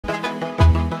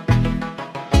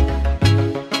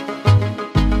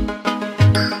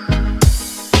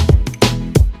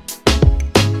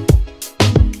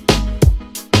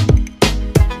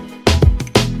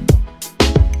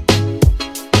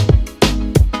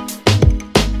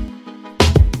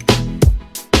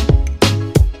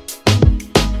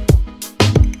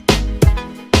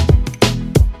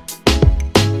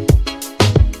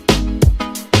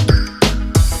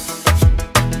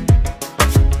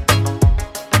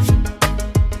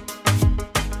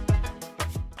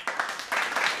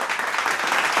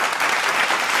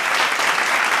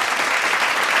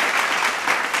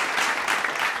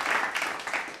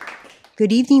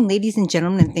Good evening, ladies and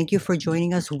gentlemen, and thank you for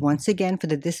joining us once again for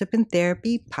the Discipline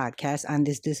Therapy podcast on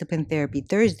this Discipline Therapy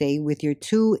Thursday with your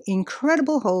two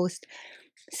incredible hosts,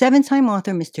 seven-time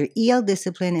author Mr. E.L.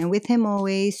 Discipline, and with him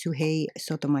always, Suhey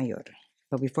Sotomayor.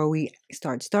 But before we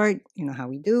start, you know how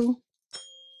we do.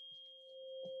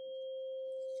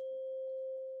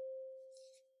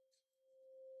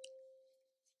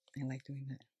 I like doing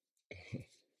that.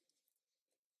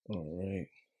 All right.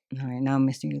 All right, now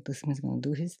Mr. E.L. Discipline is going to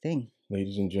do his thing.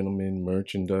 Ladies and gentlemen,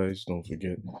 merchandise, don't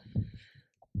forget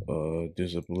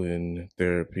Discipline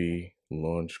Therapy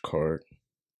Launch Cart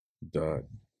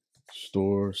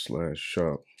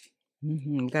 .store/shop.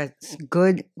 Got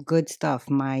good stuff.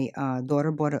 My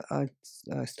daughter bought a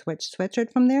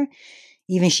sweatshirt from there.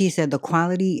 Even she said the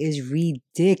quality is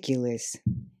ridiculous.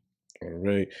 All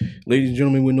right. Ladies and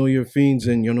gentlemen, we know you're fiends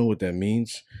and you know what that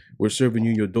means. We're serving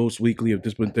you your dose weekly of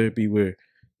discipline therapy where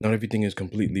not everything is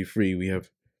completely free. We have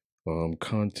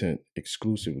content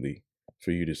exclusively for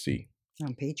you to see.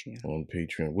 On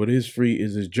Patreon. What is free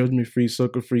is judgment-free,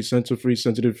 sucker-free, censor-free,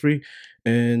 sensitive-free,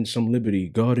 and some liberty.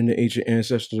 God and the ancient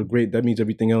ancestors are great. That means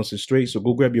everything else is straight. So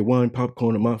go grab your wine,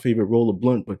 popcorn, and my favorite roll of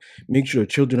blunt, but make sure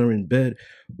children are in bed.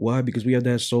 Why? Because we have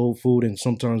that soul food and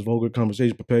sometimes vulgar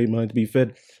conversation. Prepare your mind to be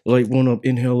fed. Light one up,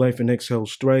 inhale life, and exhale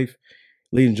strife.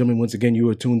 Ladies and gentlemen, once again, you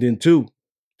are tuned in to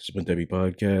Discipline Therapy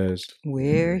Podcast.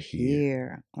 We're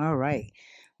here. All right.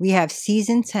 We have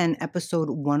Season 10, Episode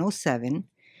 107.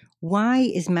 Why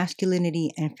is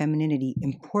masculinity and femininity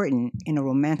important in a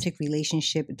romantic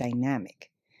relationship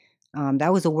dynamic?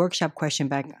 That was a workshop question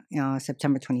back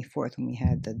September 24th when we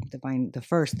had the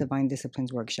first Divine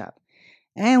Disciplines workshop.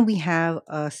 And we have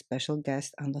a special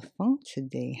guest on the phone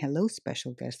today. Hello,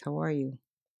 special guest. How are you?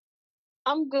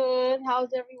 I'm good.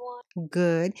 How's everyone?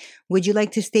 Good. Would you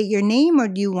like to state your name or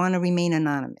do you want to remain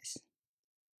anonymous?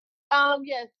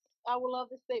 Yes, I would love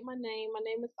to state my name. My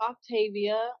name is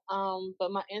Octavia.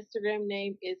 But my Instagram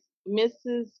name is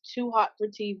Mrs. Too Hot for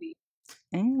TV.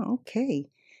 Oh, okay.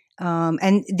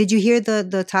 And did you hear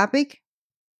the topic?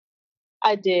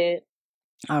 I did.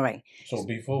 All right. So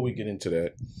before we get into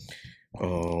that,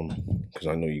 because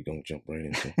I know you're gonna jump right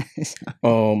into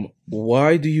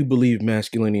why do you believe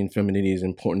masculinity and femininity is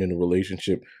important in a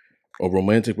relationship, a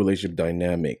romantic relationship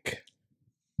dynamic?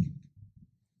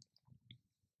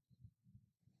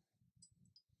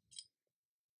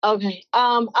 Okay.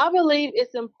 I believe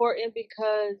it's important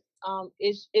because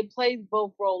it plays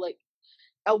both roles. Like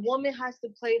a woman has to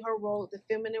play her role, the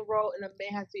feminine role, and a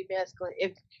man has to be masculine.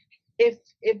 If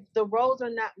the roles are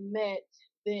not met,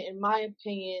 then in my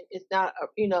opinion, it's not.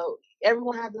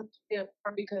 Everyone has to play a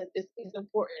part because it's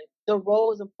important. The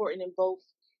role is important in both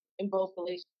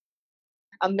relationships.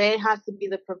 A man has to be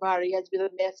the provider. He has to be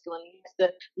the masculine. He has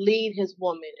to lead his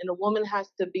woman, and a woman has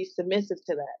to be submissive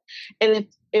to that. And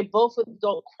if both of them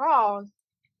don't cross,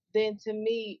 then to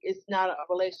me it's not a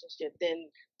relationship. Then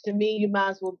to me you might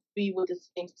as well be with the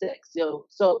same sex. So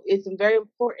it's very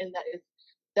important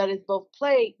that it's both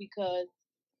played because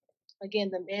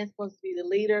again, the man's supposed to be the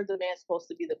leader, the man's supposed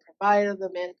to be the provider, the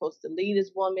man's supposed to lead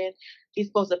his woman, he's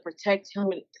supposed to protect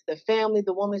him and the family,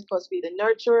 the woman's supposed to be the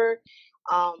nurturer,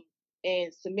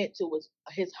 and submit to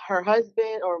her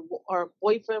husband or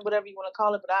boyfriend, whatever you want to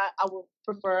call it, but I would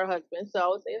prefer a husband, so I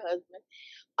would say a husband.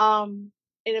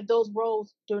 And if those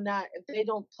roles if they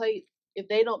don't play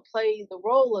the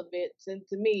role of it, then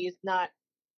to me it's not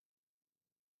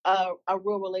a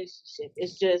real relationship.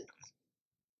 It's just,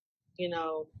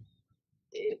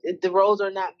 if the roles are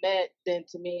not met, then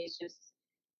to me it's just,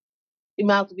 you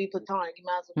might have to be platonic. You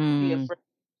might as well be a friend.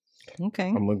 Okay.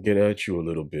 I'm gonna get at you a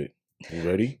little bit. You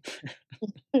ready?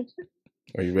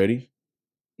 Are you ready?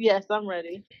 Yes, I'm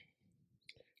ready.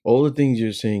 All the things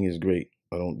you're saying is great.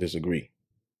 I don't disagree.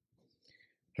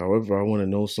 However, I want to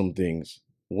know some things.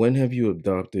 When have you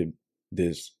adopted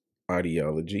this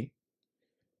ideology?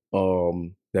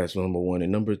 That's number one.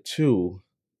 And number two,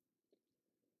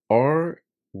 are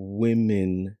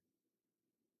women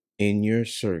in your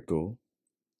circle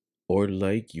or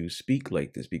like you speak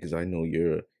like this? Because I know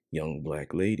you're a young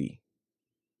black lady.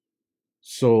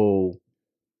 So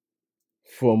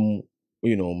from,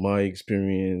 my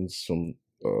experience, some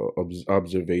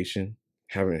observation,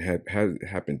 hasn't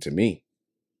happened to me.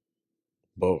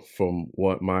 But from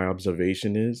what my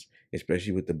observation is,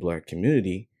 especially with the black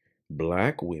community,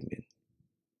 black women,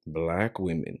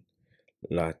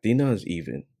 Latinas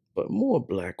even, but more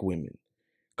black women,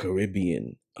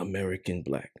 Caribbean, American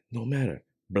black, no matter,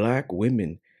 black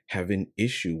women have an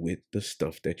issue with the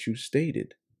stuff that you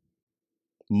stated.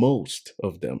 Most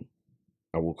of them,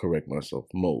 I will correct myself,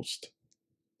 most,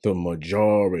 the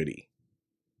majority.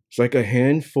 It's like a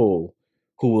handful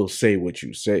who will say what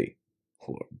you say,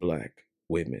 who are Black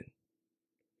women.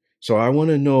 So I want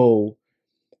to know,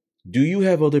 do you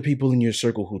have other people in your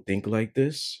circle who think like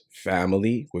this?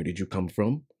 Family, where did you come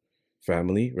from?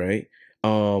 Family, right?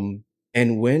 And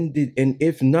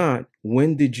if not,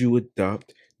 when did you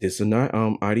adopt this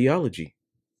ideology?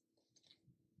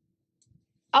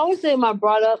 I would say my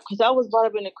brought up, because I was brought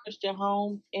up in a Christian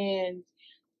home, and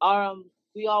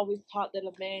we always taught that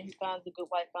a man who finds a good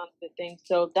wife finds a good thing.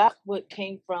 So that's what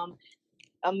came from.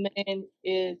 A man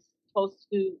is supposed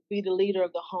to be the leader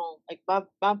of the home. Like my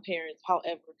parents,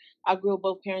 however, I grew up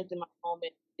both parents in my home,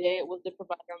 and dad was the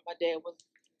provider, and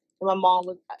my mom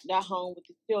was at home with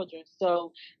the children.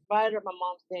 So provider, my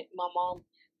mom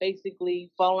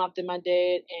basically following after my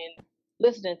dad and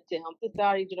listening to him.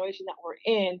 Society generation that we're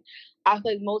in, I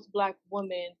think most Black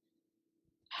women,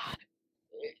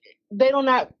 they don't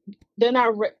not they're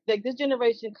not like this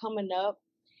generation coming up.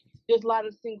 There's a lot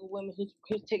of single women who's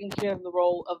taking care of the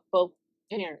role of both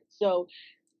parents. So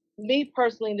me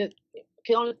personally, that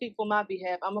can only speak for my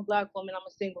behalf. I'm a Black woman. I'm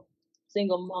a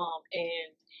single mom,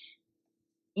 and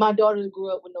my daughters grew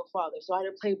up with no father, so I had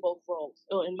to play both roles.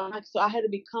 So I had to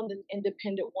become this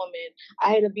independent woman.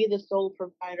 I had to be the sole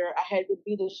provider. I had to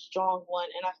be the strong one,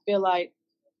 and I feel like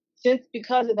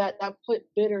because of that, I put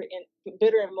bitter in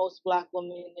most Black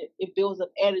women. It builds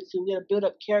up attitude. We had to build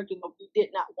up character that we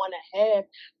did not want to have,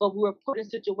 but we were put in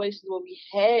situations where we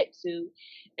had to.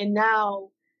 And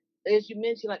now, as you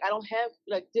mentioned, like I don't have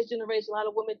like this generation. A lot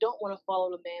of women don't want to follow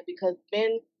the man because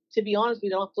men, to be honest, we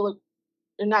don't feel like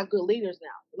they're not good leaders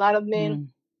now. A lot of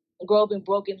men grow up in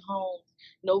broken homes,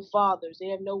 no fathers. They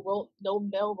have no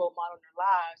male role model in their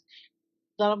lives.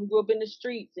 A lot of them grew up in the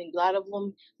streets, and a lot of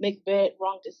them make bad,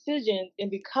 wrong decisions.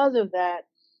 And because of that,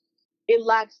 it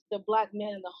lacks the Black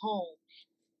man in the home.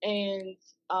 And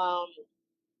I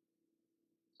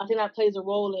think that plays a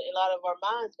role in a lot of our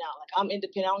minds now. Like I'm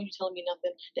independent. I don't want you telling me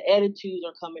nothing. The attitudes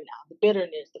are coming out, the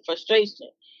bitterness, the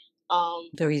frustration,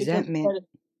 The resentment.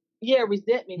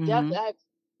 resentment. Definitely, I have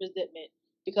resentment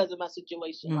because of my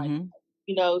situation. Like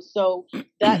so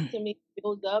that to me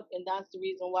builds up, and that's the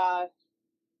reason why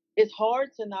it's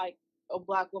hard to like a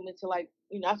Black woman to like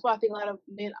that's why I think a lot of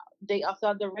men date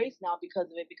outside their race now because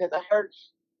of it. Because I heard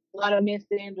a lot of men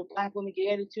saying the Black women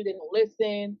get attitude, they don't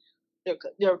listen,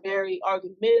 they're very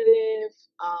argumentative.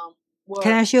 Can I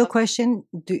Where ask you a question?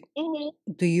 mm-hmm.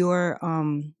 Do your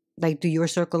do your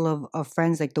circle of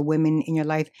friends, like the women in your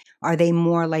life, are they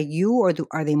more like you, or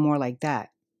are they more like that?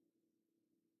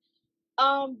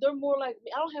 They're more like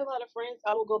me. I don't have a lot of friends.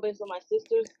 I will go based on my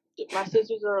sisters. My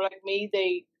sisters are like me.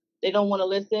 They don't want to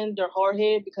listen. They're hard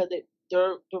headed because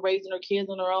they're raising their kids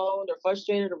on their own. They're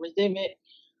frustrated or resentment.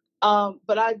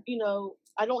 But I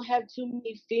don't have too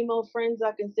many female friends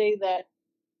I can say that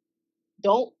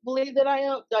don't believe that I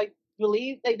am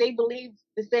they believe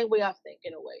the same way I think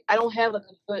in a way. I don't have like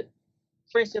a good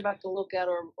friendship I can look at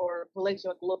or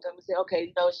relationship I can look at and say,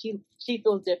 okay, no, she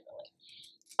feels differently.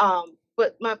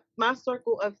 But my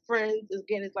circle of friends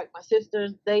again is like my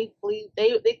sisters. They believe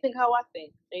they think how I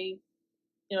think.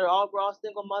 We're all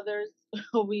single mothers.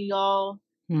 We all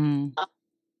raising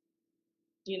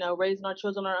our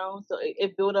children on our own. So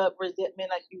it built up resentment,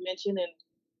 like you mentioned, and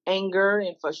anger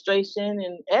and frustration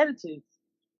and attitudes.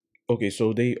 Okay,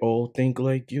 so they all think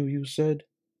like you said?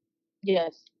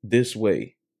 Yes. This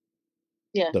way.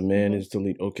 Yes. The man is the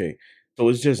lead. Okay. So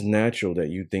it's just natural that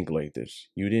you think like this.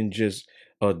 You didn't just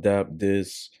adapt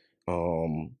this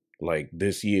like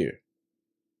this year.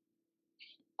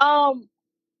 I'll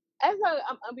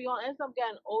be honest, as I'm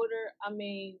getting older, I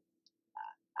mean,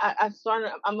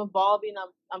 I'm evolving,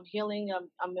 I'm healing,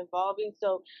 I'm evolving.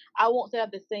 So I won't say I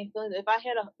have the same feelings. If I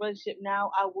had a relationship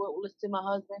now, I would listen to my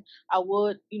husband. I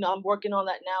would, I'm working on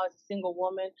that now as a single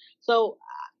woman. So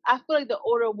I feel like the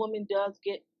older a woman does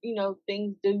get,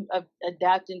 things do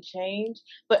adapt and change.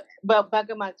 But back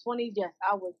in my 20s, yes,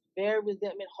 I was very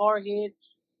resentment, hard head.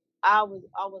 I was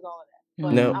all of that.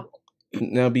 But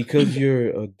Now because you're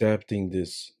adapting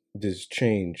this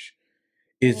change,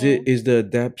 mm-hmm. is the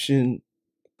adaptation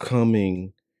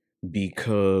coming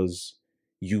because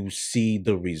you see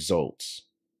the results?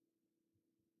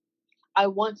 I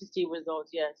want to see results,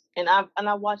 yes, and I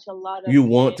watch a lot of You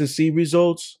want men. to see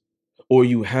results, or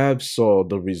you have saw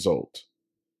the result?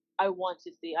 I want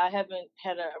to see. I haven't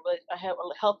had I have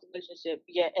a healthy relationship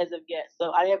yet, as of yet.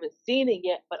 So I haven't seen it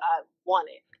yet, but I want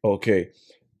it. Okay,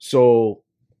 so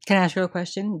can I ask you a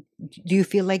question? Do you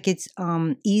feel like it's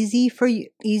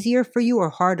easier for you, or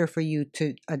harder for you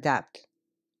to adapt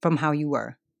from how you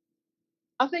were?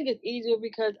 I think it's easier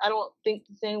because I don't think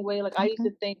the same way. Like I used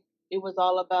to think it was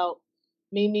all about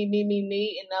me, me, me, me,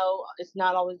 me. And no, it's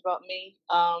not always about me.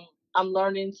 I'm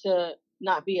learning to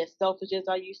not be as selfish as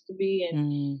I used to be, and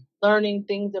Mm. learning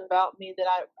things about me that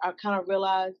I kind of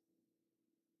realized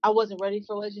I wasn't ready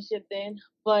for a relationship then.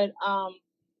 But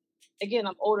again,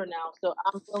 I'm older now, so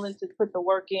I'm willing to put the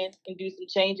work in and do some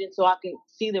changing so I can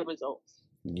see the results.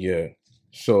 Yeah.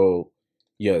 So,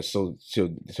 yeah, so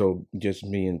just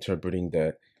me interpreting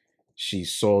that she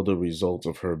saw the results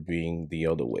of her being the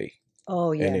other way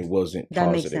Oh and yeah, it wasn't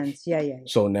that makes positive. sense. Yeah, yeah, yeah.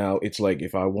 So now it's like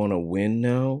if I want to win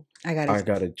now, I got I it.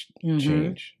 got to Mm-hmm.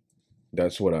 change.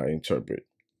 That's what I interpret.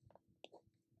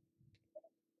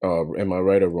 Am I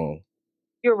right or wrong?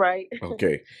 You're right.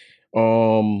 Okay.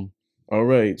 All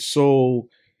right. So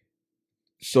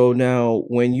now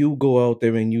when you go out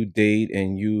there and you date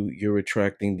and you're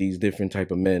attracting these different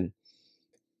type of men,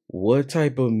 what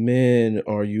type of men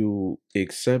are you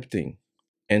accepting,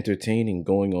 entertaining,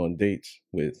 going on dates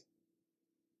with?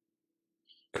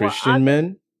 Well, I Christian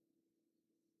men?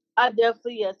 I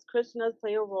definitely, yes, Christian does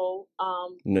play a role.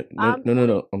 No, no, I'm no, no,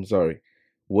 only no. I'm sorry.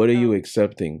 What are you um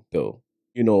accepting though?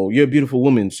 You know, you're a beautiful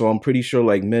woman, so I'm pretty sure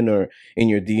like men are in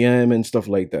your DM and stuff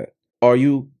like that. Are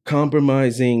you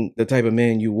compromising the type of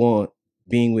man you want,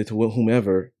 being with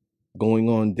whomever, going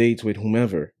on dates with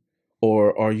whomever?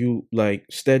 Or are you like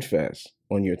steadfast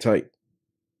on your type?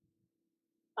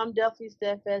 I'm definitely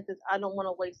steadfast because I don't want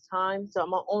to waste time. So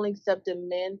I'm only accepting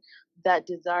men that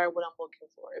desire what I'm looking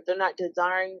for. If they're not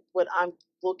desiring what I'm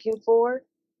looking for,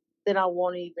 then I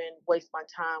won't even waste my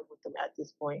time with them at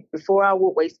this point. Before I would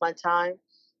waste my time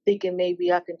thinking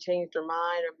maybe I can change their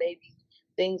mind or maybe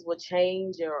things will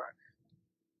change, or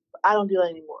I don't do that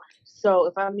anymore. So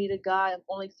if I meet a guy, I'm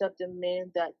only accepting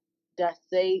men that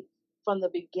say from the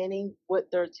beginning what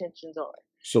their intentions are.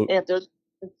 So, And if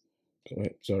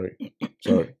sorry,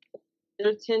 sorry.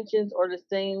 their intentions are the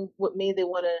same with me,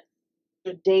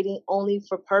 they're dating only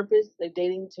for purpose, they're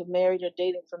dating to marry, they're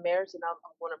dating for marriage, and I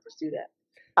want to pursue that.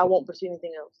 I won't pursue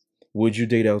anything else. Would you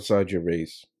date outside your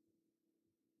race?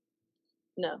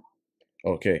 No.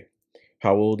 Okay.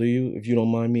 How old are you, if you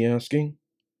don't mind me asking?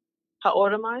 How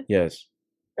old am I? Yes.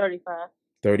 35.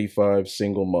 35,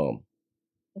 single mom.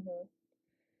 Hmm.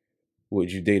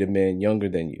 Would you date a man younger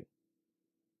than you?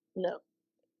 No.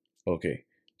 Okay.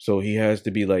 So he has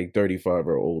to be like 35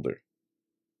 or older.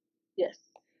 Yes.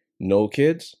 No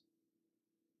kids?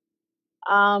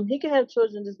 He can have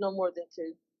children, just no more than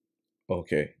two.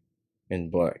 Okay.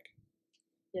 And black.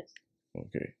 Yes,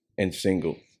 Okay. And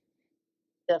single.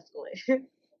 definitely.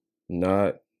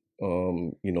 Not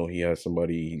he has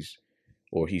somebody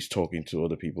he's talking to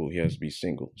other people. He has to be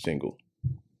single. Single.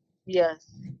 Yes.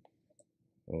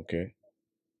 Okay.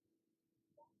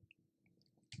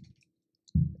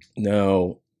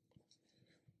 Now,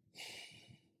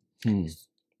 hmm,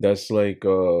 that's like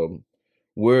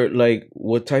where like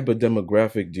what type of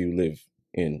demographic do you live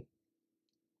in?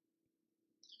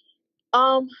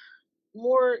 Um,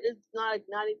 More, it's not like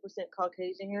 90%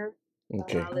 Caucasian here.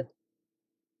 Okay. I live.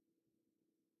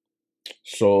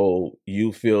 So do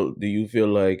you feel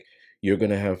like you're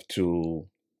gonna have to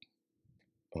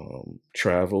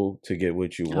travel to get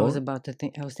what you want?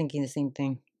 I was thinking the same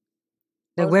thing.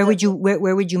 Like, Most definitely.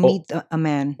 where would you Oh, meet a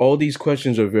man? all these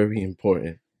questions are very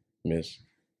important, Miss.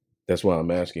 That's why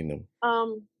I'm asking them.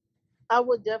 Um, I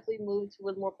would definitely move to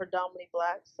with more predominantly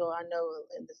black, so I know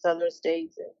in the southern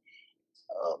states, and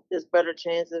there's better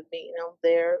chance of meeting them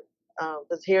there.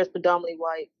 Because here is predominantly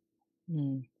white.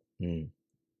 Mm. Hmm,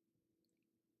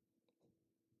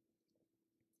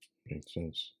 makes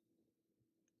sense.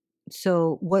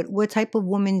 So, what type of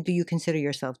woman do you consider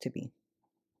yourself to be?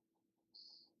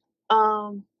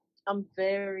 I'm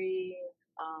very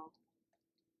um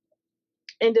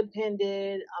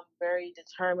independent. I'm very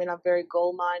determined. I'm very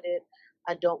goal minded.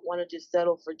 I don't want to just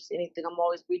settle for just anything. I'm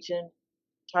always reaching,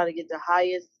 trying to get the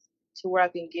highest to where I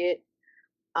can get.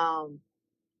 Um,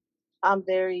 I'm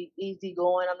very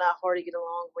easygoing. I'm not hard to get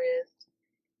along with.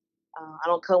 I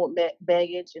don't come with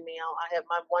baggage. I mean, I have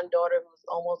my one daughter who's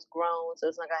almost grown, so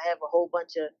it's like I have a whole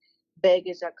bunch of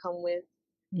baggage I come with.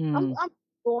 Mm. I'm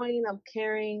going. I'm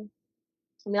caring.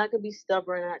 I mean, I could be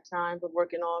stubborn at times of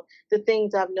working on the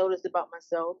things I've noticed about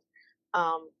myself.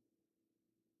 Um,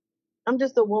 I'm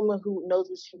just a woman who knows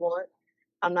what she wants.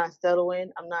 I'm not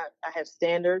settling. I'm not. I have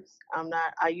standards. I'm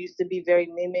not. I used to be very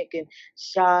mimic and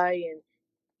shy, and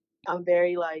I'm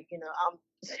very like I'm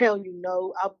tell you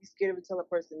no. I'll be scared to tell a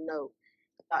person no.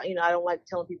 I don't like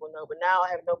telling people no, but now I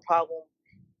have no problem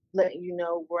letting you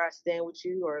know where I stand with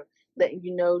you, or letting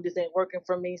you know this ain't working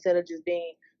for me, instead of just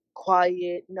being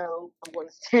quiet. No, I'm going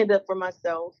to stand up for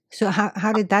myself So,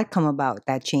 how did that come about?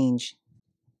 That change?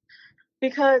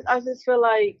 because I just feel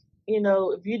like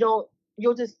if you don't,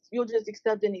 you'll just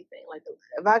accept anything. Like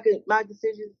if I could, my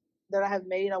decisions that I have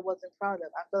made I wasn't proud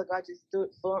of. I feel like I just stood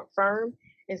firm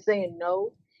in saying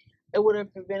no. It would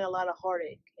have prevented a lot of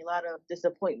heartache, a lot of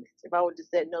disappointments if I would have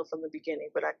said no from the beginning.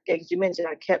 But as you mentioned,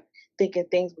 I kept thinking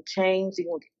things would change, things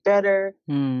would get better.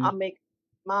 I'll make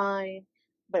mine,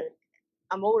 but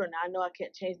I'm older now. I know I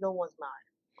can't change no one's mind.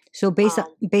 So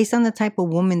based on the type of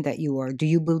woman that you are, do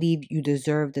you believe you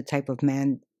deserve the type of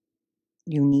man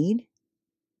you need?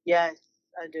 Yes,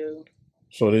 I do.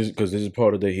 So this is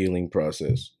part of the healing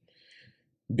process.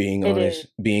 Being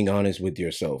honest with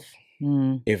yourself.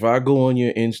 If I go on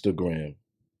your Instagram,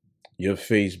 your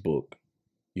Facebook,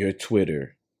 your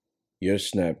Twitter, your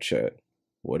Snapchat,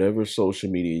 whatever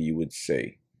social media you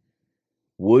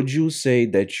would you say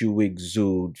that you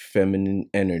exude feminine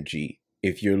energy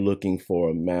if you're looking for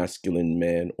a masculine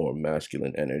man or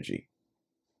masculine energy?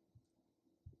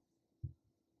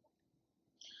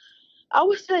 I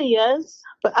would say yes,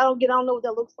 but I don't know what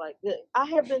that looks like. I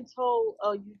have been told,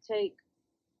 oh, you take,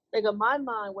 like in my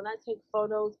mind, when I take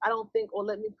photos, I don't think, oh,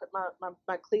 let me put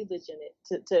my cleavage in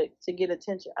it to get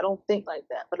attention. I don't think like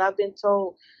that. But I've been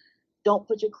told, don't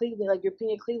put your cleavage, like you're putting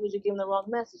your cleavage, you're giving the wrong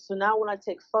message. So now when I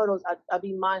take photos, I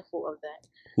be mindful of that.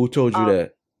 Who told you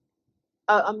that?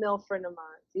 A male friend of mine.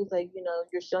 He was like,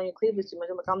 you're showing your cleavage too much.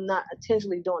 I'm like, I'm not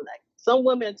intentionally doing that. Some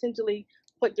women intentionally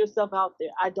put yourself out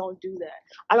there. I don't do that.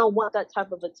 I don't want that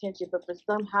type of attention, but for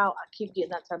somehow I keep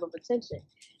getting that type of attention.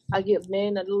 I get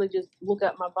men that literally just look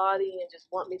at my body and just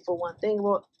want me for one thing,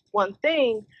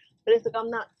 but it's like I'm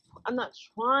not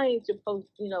trying to post,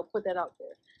 put that out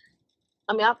there.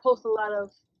 I mean, I post a lot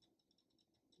of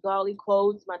godly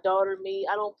quotes, my daughter, me.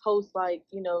 I don't post like,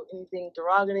 anything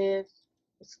derogative,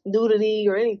 nudity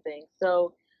or anything.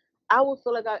 So I would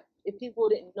feel like if people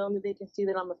didn't know me, they can see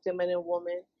that I'm a feminine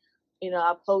woman.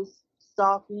 I post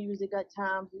soft music at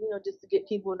times, just to get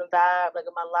people in the vibe, like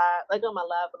on my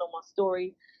live, but on my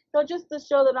story, just to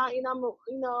show that I'm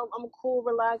a cool,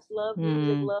 relaxed, love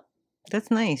music, love. That's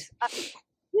nice.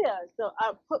 Yeah, so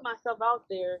I put myself out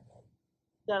there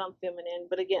that I'm feminine,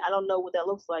 but again, I don't know what that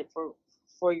looks like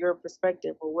for your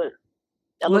perspective or what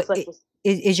that looks like.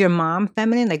 Is your mom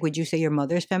feminine? Like, would you say your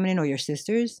mother's feminine or your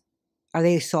sisters? Are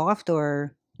they soft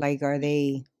or like are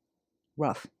they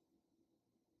rough?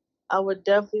 I would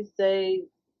definitely say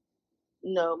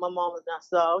no. My mom is not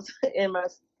soft, and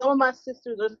some of my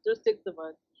sisters. There's 6 of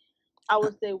us. I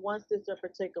would say one sister in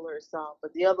particular is soft,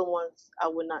 but the other ones I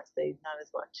would not say not as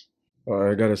much. All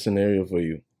right, I got a scenario for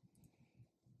you.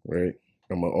 Right?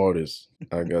 I'm an artist.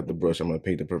 I got the brush. I'm going to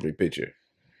paint the perfect picture.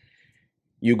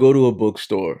 You go to a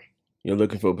bookstore. You're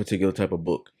looking for a particular type of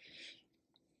book.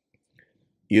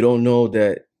 You don't know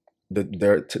that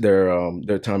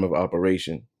their time of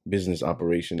operation, business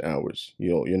operation hours.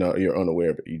 You're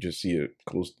unaware of it. You just see it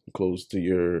close to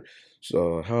your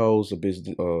house,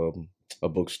 a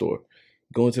bookstore.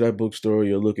 Go into that bookstore.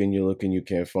 You're looking. You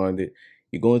can't find it.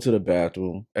 You go into the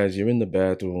bathroom. As you're in the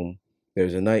bathroom,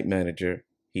 there's a night manager.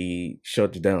 He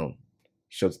shuts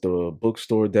the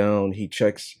bookstore down. He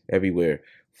checks everywhere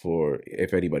for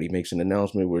if anybody makes an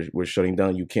announcement. We're shutting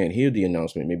down. You can't hear the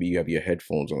announcement. Maybe you have your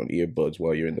headphones on, earbuds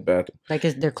while you're in the bathroom. Like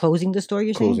they're closing the store,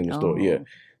 you're saying? Closing the store, yeah.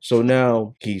 So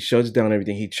now he shuts down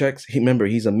everything. He checks. Remember,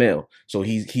 he's a male, so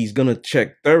he's gonna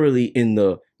check thoroughly in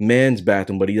the man's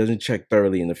bathroom, but he doesn't check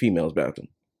thoroughly in the female's bathroom.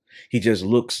 He just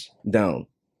looks down,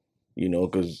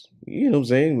 because what I'm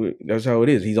saying, that's how it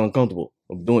is. He's uncomfortable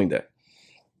of doing that.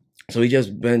 So he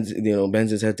just bends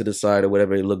his head to the side or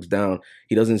whatever. He looks down.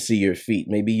 He doesn't see your feet.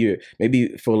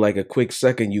 Maybe for like a quick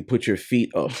second, you put your feet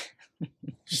up.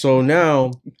 So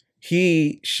now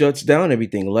he shuts down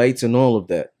everything, lights and all of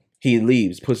that. He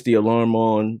leaves, puts the alarm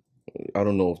on. I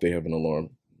don't know if they have an alarm.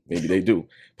 Maybe they do.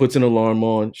 Puts an alarm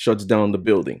on, shuts down the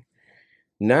building.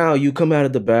 Now you come out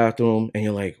of the bathroom and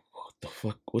you're like,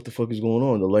 what the fuck is going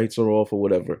on? The lights are off or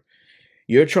whatever.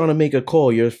 You're trying to make a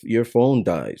call. Your phone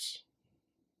dies.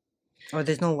 Or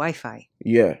there's no Wi-Fi.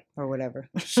 Yeah. Or whatever.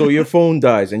 So your phone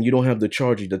dies and you don't have the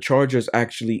charger. The charger's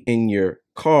actually in your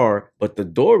car, but the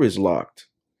door is locked.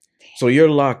 So you're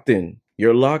locked in.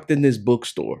 You're locked in this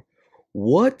bookstore.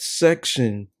 What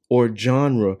section or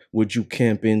genre would you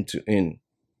camp in?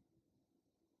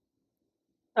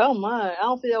 Oh my, I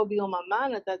don't think that would be on my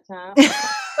mind at that time.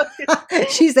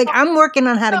 She's like, I'm working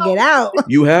on how to get out.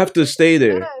 You have to stay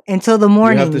there. Until the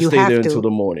morning. You have to stay there until the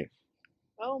morning.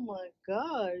 Oh my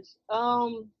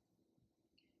gosh.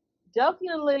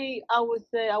 Definitely I would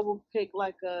say I would pick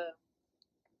like a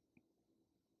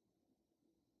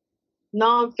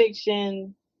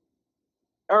nonfiction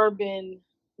urban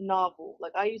novel.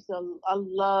 Like I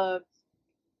loved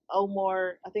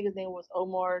Omar, I think his name was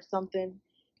Omar something,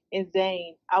 and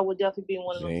Zane. I would definitely be in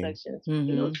one of those sections.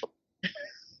 Mm-hmm.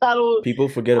 I don't. People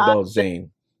forget I about Zayn.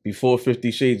 Before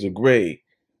 50 Shades of Grey,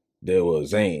 there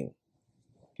was Zayn.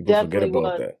 People forget definitely about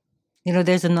was. that. You know,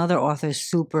 there's another author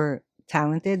super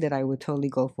talented that I would totally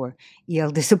go for.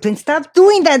 E.L. Discipline. Stop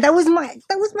doing that. That was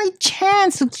my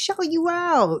chance to show you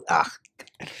out. Ugh.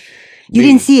 You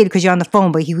didn't Me. see it because you're on the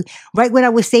phone, but he right when I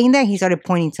was saying that, he started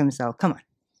pointing to himself. Come on.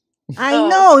 I Oh,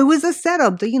 know it was a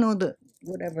setup. The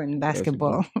whatever in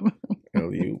Basketball. basketball.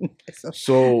 LU.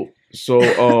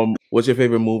 So- What's your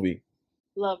favorite movie?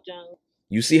 Love Jones.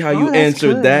 You see how Oh, you that's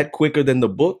answered good. that quicker than the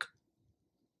book?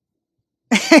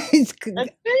 It's That's good.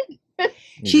 it.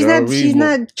 You she's gotta not read she's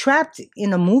more. not trapped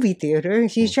in a movie theater.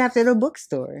 She's trapped at a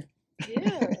bookstore.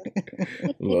 Yeah.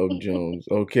 Love Jones.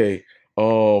 Okay.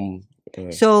 Um.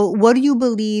 So, what do you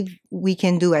believe we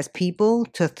can do as people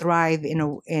to thrive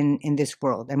in this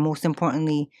world, and most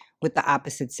importantly, with the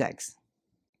opposite sex?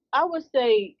 I would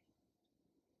say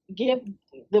give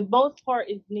the most part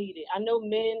is needed. I know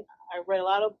men. I read a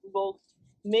lot of books.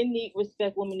 Men need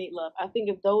respect. Women need love. I think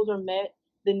if those are met,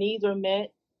 the needs are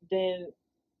met, then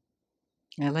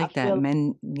I I like that. feel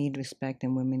Men need respect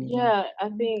and women need love. yeah. I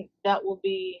think that will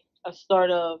be a start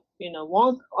of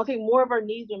once. I think more of our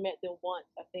needs are met than wants.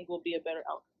 I think will be a better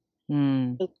outcome.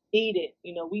 Mm, Because we need it.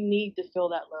 We need to feel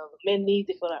that love. Men need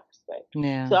to feel that respect.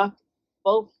 yeah. So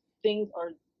both things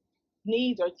are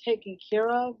needs are taken care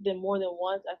of, then more than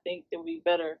once, I think they'll be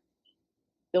better.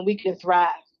 Then we can thrive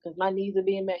because my needs are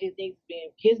being met, his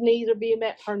needs are being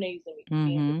met, her needs are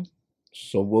being met. Mm-hmm.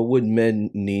 So, what would men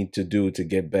need to do to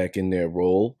get back in their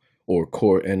role or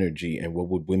core energy, and what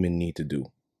would women need to do?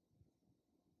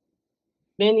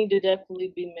 Men need to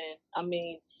definitely be men. I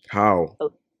mean, How?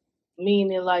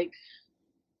 meaning like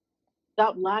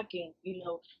stop lacking.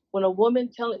 When a woman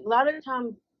telling a lot of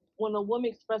times when a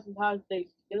woman expresses how they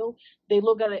feel, they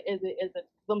look at it as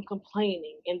them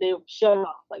complaining and they shut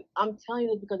off. Like I'm telling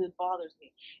you this because it bothers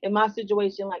me. In my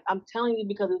situation, like I'm telling you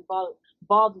because it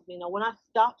bothers me. Now when I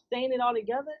stop saying it all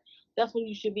together, that's when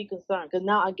you should be concerned because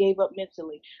now I gave up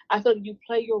mentally. I feel like you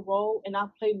play your role and I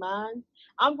play mine.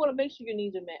 I'm gonna make sure your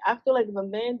needs are met. I feel like if a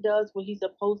man does what he's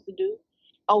supposed to do,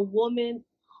 a woman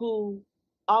who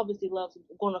obviously loves him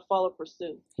going to follow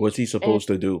pursuit. What's he And supposed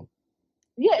to do?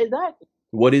 yeah, exactly.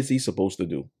 What is he supposed to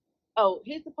do? Oh,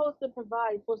 he's supposed to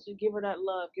provide, he's supposed to give her that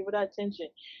love, give her that attention,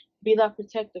 be that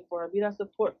protector for her, be that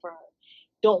support for her.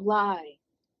 Don't lie.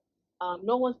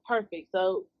 No one's perfect.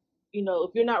 So,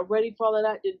 if you're not ready for all of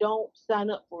that, then don't sign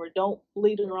up for it. Don't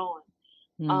lead her on.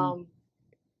 Mm. Um,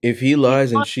 If he he's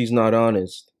lies and not, she's not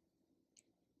honest,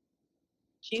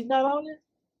 she's not honest.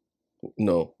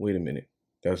 no, wait a minute.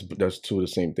 That's two of the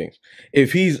same things.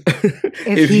 If he's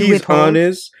If he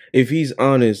withholds, if he's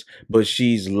honest, but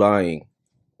she's lying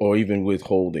or even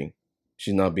withholding,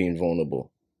 she's not being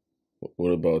vulnerable. What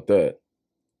about that?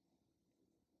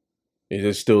 Is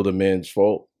it still the man's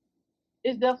fault?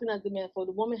 It's definitely not the man's fault.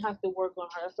 The woman has to work on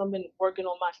her. That's what I've been working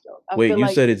on myself. I Wait, feel you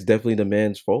like, said it's definitely the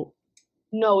man's fault?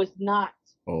 no, it's not.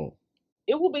 Oh,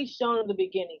 It will be shown in the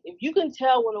beginning. If you can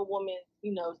tell when a woman,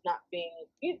 is not being,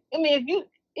 I mean,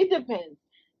 it depends.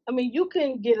 I mean, you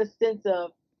can get a sense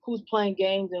of who's playing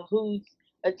games and who's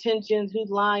attentions, who's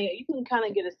lying. You can kind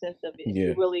of get a sense of it if yeah.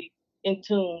 you're really in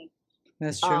tune.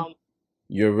 that's true. Um,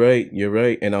 You're right. You're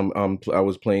right. And I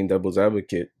was playing devil's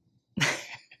advocate.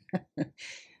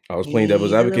 I was playing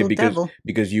devil's He's a little advocate devil.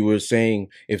 because you were saying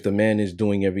if the man is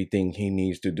doing everything he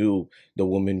needs to do, the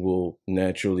woman will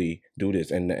naturally do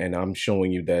this. And I'm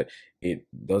showing you that it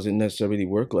doesn't necessarily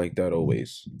work like that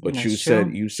always. But That's true.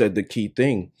 you said the key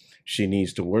thing. She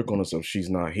needs to work on herself. She's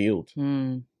not healed.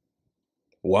 Mm.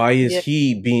 Why is yeah,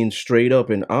 he being straight up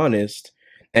and honest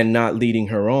and not leading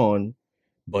her on,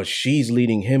 but she's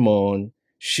leading him on?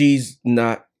 She's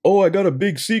not, oh, I got a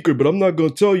big secret, but I'm not gonna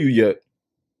tell you yet.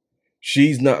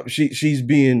 She's not she's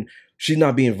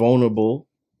not being vulnerable.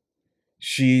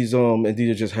 She's and these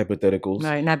are just hypotheticals.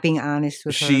 Right, not being honest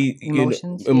with her She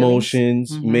emotions, feelings.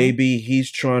 emotions. Mhm. Maybe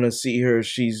he's trying to see her,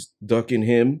 she's ducking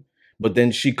him, but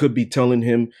then she could be telling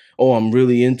him, "Oh, I'm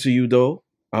really into you though.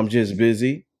 I'm just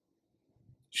busy."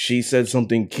 She said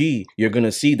something key. You're going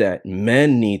to see that.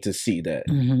 Men need to see that.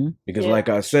 Mhm. Because yeah, like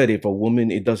I said, if a woman,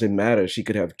 it doesn't matter. She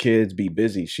could have kids, be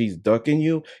busy. She's ducking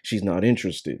you. She's not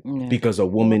interested. Yeah. Because a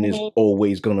woman is mhm,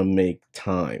 always going to make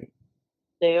time.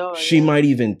 they are. She Yeah. might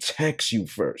even text you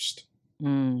first.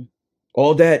 Mm.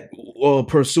 All that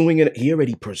pursuing it, he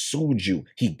already pursued you.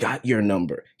 He got your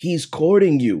number. He's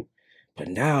courting you. But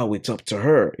now it's up to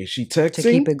her. Is she texting?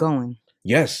 To keep it going.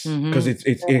 Yes, because Mhm.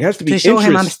 it has to be To show interest.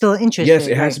 him I'm still interested. Yes,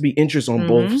 it has right. to be interest on Mhm.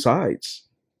 both sides.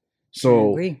 I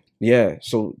So agree. yeah,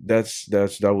 so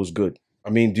that was good.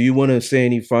 I mean, do you want to say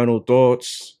any final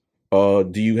thoughts?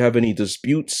 Do you have any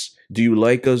disputes? Do you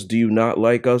like us? Do you not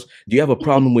like us? Do you have a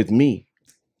problem with me?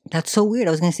 That's so weird.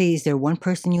 I was gonna say, is there one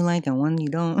person you like and one you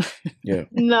don't? Yeah.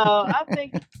 No, I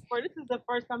think for this is the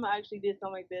first time I actually did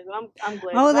something like this, and I'm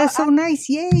glad. Oh, 'Cause that's so nice.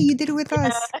 Yay, you did it with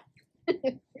us.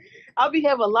 I'll be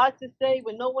have a lot to say,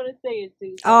 but no one to say it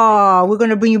to. So Oh, we're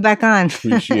gonna bring you back on.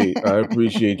 I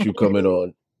appreciate you coming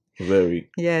on. Very.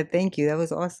 Yeah, thank you. That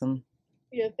was awesome.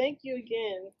 yeah, thank you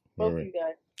again, All both of right. you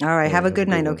guys. All right, All have right, a good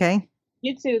night, one. okay?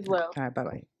 You too as well. All right, bye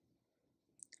bye.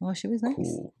 Oh, she was nice.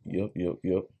 Cool. Yep.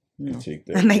 No. Take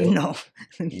that. I'm like, Yep. no.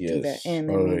 Let me do that. Yes. And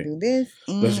All let me right. do this.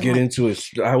 Let's get into it.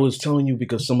 I was telling you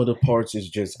because some of the parts is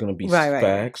just gonna be Right.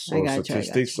 facts I or got you.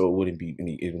 statistics, so it wouldn't be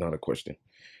it's not a question.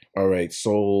 All right,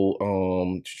 so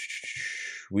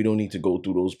we don't need to go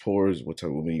through those pores, what type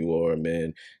of woman you are,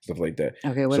 man, stuff like that.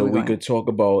 Okay, what So are we we going? could talk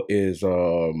about is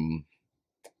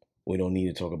we don't need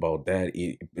to talk about that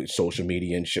social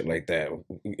media and shit like that.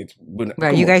 It's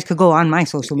Right, you guys could go on my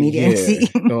social media and see.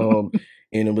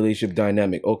 In a relationship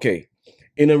dynamic. Okay.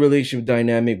 In a relationship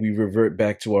dynamic, we revert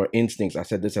back to our instincts. I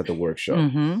said this at the workshop.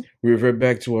 Mm-hmm. We revert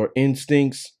back to our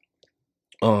instincts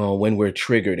when we're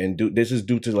triggered, and this is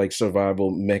due to like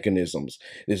survival mechanisms.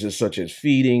 This is such as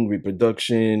feeding,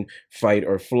 reproduction, fight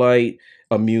or flight,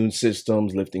 immune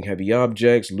systems, lifting heavy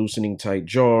objects, loosening tight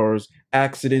jars,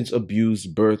 accidents, abuse,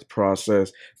 birth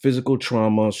process, physical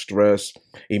trauma, stress,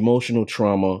 emotional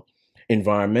trauma,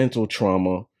 environmental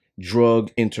trauma, drug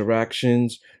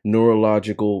interactions,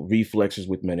 neurological reflexes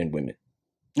with men and women.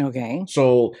 Okay.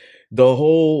 So the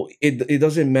whole it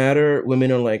doesn't matter.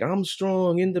 Women are like, I'm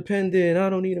strong, independent, I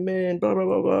don't need a man, blah blah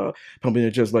blah blah. Pumping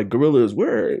it just like gorillas.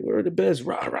 We're the best.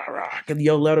 Rah rah rah. I can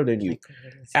yell louder than you.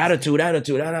 Attitude,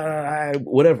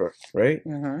 whatever, right?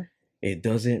 Uh-huh. It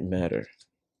doesn't matter.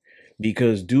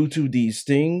 Because due to these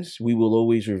things, we will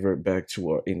always revert back to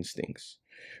our instincts.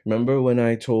 Remember when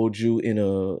I told you in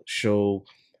a show,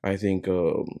 I think I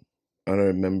don't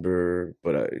remember,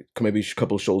 but maybe a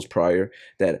couple shows prior,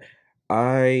 that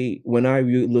when I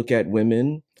look at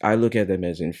women, I look at them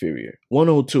as inferior.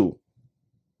 102.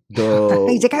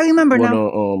 He's like, I remember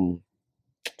now.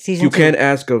 Season you 2. can't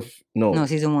ask No,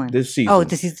 season 1. This season. Oh,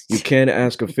 this is. You can't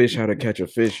ask a fish how to catch a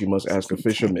fish. You must ask a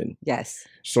fisherman. Yes.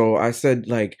 So I said,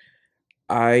 like,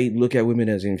 I look at women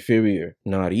as inferior,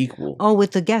 not equal. Oh,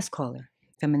 with the guest caller,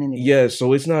 femininity. Yeah,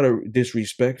 so it's not a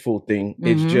disrespectful thing. Mm-hmm.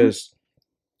 It's just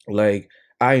like,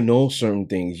 I know certain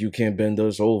things. You can't bend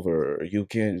us over. You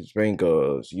can't spank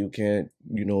us. You can't,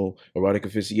 erotic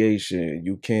asphyxiation.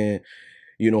 You can't,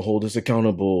 hold us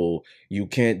accountable. You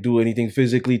can't do anything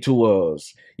physically to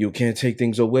us. You can't take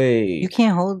things away. You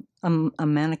can't hold a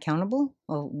man accountable?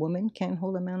 A woman can't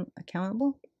hold a man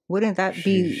accountable? Wouldn't that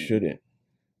be... She shouldn't.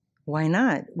 Why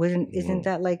not? Isn't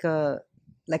that like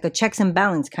a checks and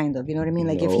balance kind of, you know what I mean?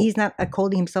 Like, if he's not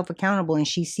holding himself accountable and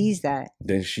she sees that,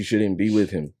 then she shouldn't be with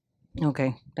him.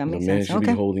 Okay, that makes sense. The man should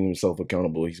be holding himself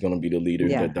accountable. He's gonna be the leader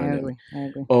in that dynamic. I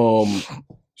agree.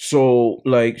 So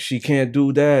like, she can't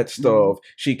do that stuff.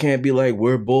 She can't be like,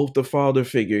 we're both the father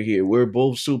figure here. We're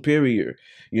both superior.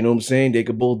 You know what I'm saying? They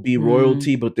could both be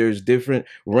royalty, but there's different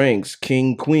ranks.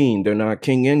 King, queen. They're not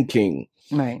king and king.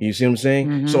 Right. You see what I'm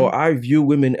saying? So I view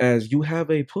women as, you have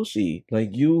a pussy. Like,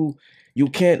 you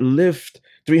can't lift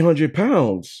 300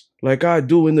 pounds like I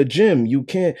do in the gym. You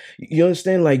can't, you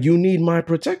understand? Like, you need my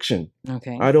protection.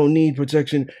 Okay. I don't need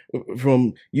protection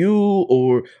from you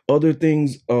or other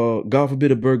things. God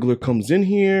forbid a burglar comes in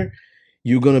here,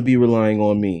 you're going to be relying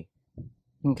on me.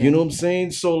 Okay. You know what I'm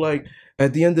saying? So like,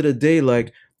 at the end of the day,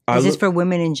 like, is this for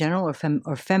women in general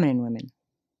or feminine women?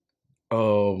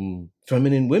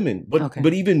 Feminine women,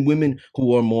 but even women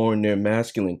who are more in their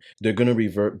masculine, they're gonna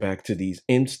revert back to these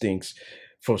instincts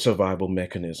for survival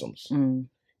mechanisms.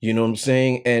 You know what I'm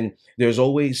saying? And there's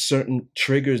always certain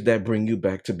triggers that bring you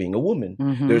back to being a woman.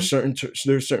 There's certain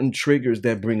triggers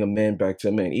that bring a man back to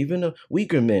a man, even a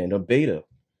weaker man, a beta.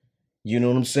 You know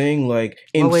what I'm saying? Like,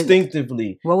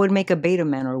 instinctively. What would make a beta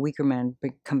man or a weaker man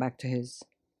come back to his...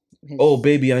 Oh,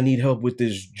 baby, I need help with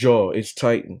this jaw. It's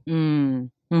tightened.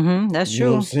 That's true. You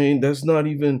know what I'm saying? Doesn't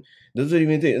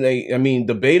even think. Like, I mean,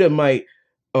 the beta might,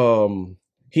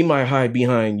 he might hide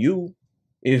behind you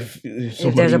if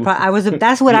there's a problem.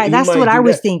 That's what I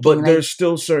was thinking. But there's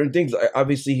still certain things.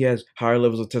 Obviously, he has higher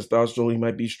levels of testosterone. He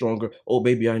might be stronger. Oh,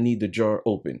 baby, I need the jar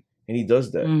open, and he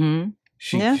does that.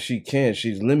 She can't.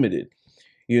 She's limited.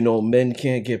 Men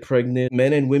can't get pregnant.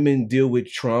 Men and women deal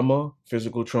with trauma,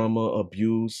 physical trauma,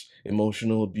 abuse,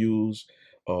 emotional abuse,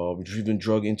 even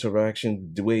drug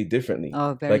interaction way differently.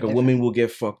 Oh, very Like a different. woman will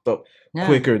get fucked up Yeah.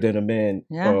 quicker than a man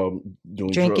Yeah.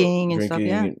 doing Drinking and stuff.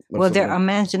 Yeah. and Well, stuff a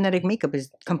man's genetic makeup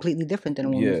is completely different than a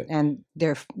woman's, Yeah. and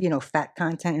their fat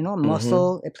content and all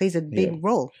muscle. It plays a big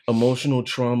role. Emotional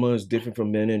trauma is different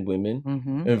from men and women.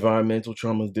 Mm-hmm. Environmental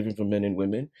trauma is different from men and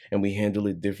women, and we handle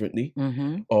it differently.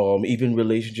 Mm-hmm. Even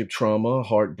relationship trauma,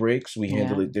 heartbreaks, we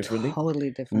handle it differently.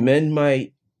 Totally different. Men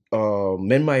might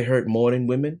hurt more than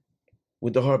women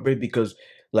with the heartbreak because,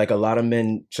 like, a lot of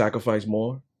men sacrifice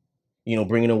more.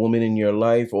 Bringing a woman in your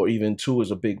life or even two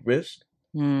is a big risk.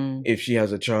 If she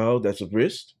has a child, that's a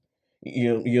risk.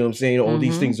 You know what I'm saying? All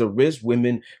these things are risk.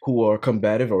 Women who are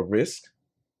combative are risk.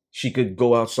 She could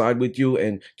go outside with you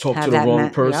and talk to the wrong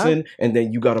person, and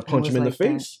then you got to punch him in the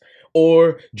face.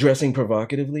 Or dressing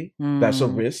provocatively. That's a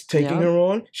risk. Taking her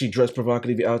on. She dressed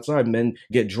provocatively outside. Men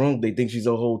get drunk. They think she's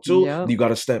a hoe too. You got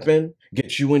to step in,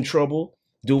 get you in trouble.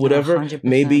 Do whatever. 100%.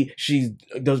 Maybe she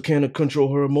can't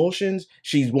control her emotions.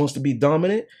 She wants to be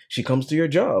dominant. She comes to your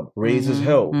job, raises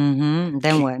hell.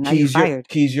 Then what? Now you're fired.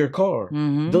 Keys your car.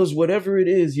 Does whatever it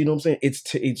is. You know what I'm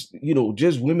saying? It's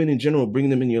just women in general,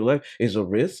 bringing them in your life is a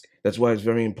risk. That's why it's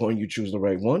very important you choose the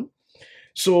right one.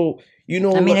 So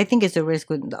I think it's a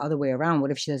risk with the other way around. What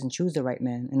if she doesn't choose the right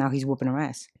man and now he's whooping her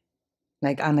ass,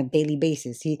 like on a daily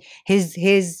basis? His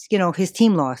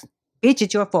team lost. Bitch,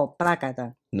 it's your fault.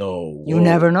 Placata. No. You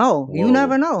never know. Whoa. You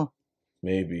never know.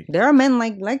 Maybe. There are men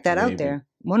like that out there.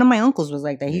 One of my uncles was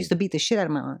like that. He used to beat the shit out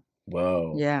of my aunt.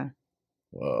 Wow. Yeah.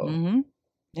 Wow.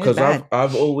 Because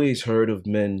I've always heard of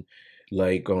men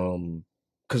like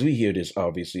because we hear this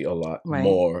obviously a lot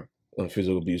more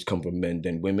physical abuse come from men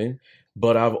than women,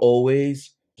 but I've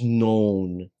always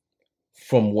known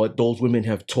from what those women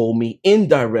have told me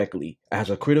indirectly, as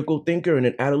a critical thinker and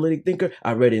an analytic thinker,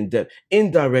 I read in depth.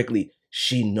 Indirectly,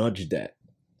 she nudged that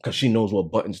because she knows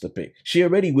what buttons to pick. She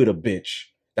already with a bitch.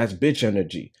 That's bitch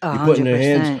energy. 100%. You putting her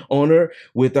hands on her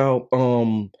without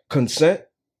consent.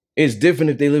 It's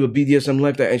different if they live a BDSM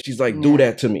life and she's like, do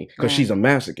that to me because she's a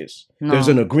masochist. No. There's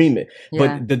an agreement.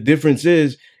 But the difference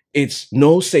is it's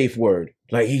no safe word.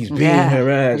 Like he's beating her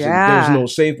ass. And there's no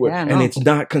safe word. And it's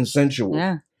not consensual.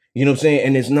 Yeah. You know what I'm saying?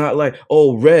 And it's not like,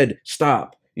 oh, red,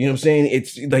 stop. You know what I'm saying?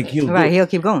 It's like he'll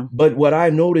keep going. But what I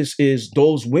notice is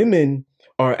those women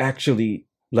are actually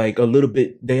like a little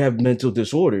bit, they have mental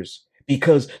disorders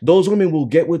because those women will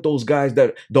get with those guys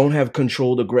that don't have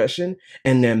controlled aggression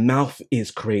and their mouth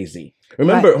is crazy.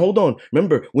 Remember, hold on.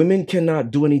 Remember, women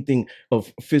cannot do anything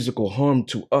of physical harm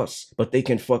to us, but they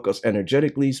can fuck us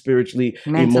energetically, spiritually,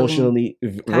 emotionally,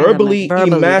 verbally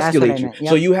emasculate you. Yep.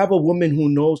 So you have a woman who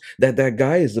knows that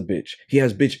guy is a bitch. He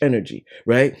has bitch energy,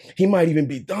 right? He might even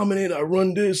be dominant. I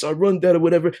run this, I run that or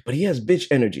whatever, but he has bitch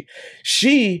energy.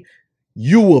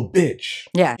 You a bitch.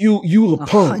 Yeah. You a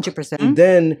punk. 100%. And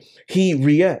then he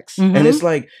reacts. And it's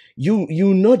like,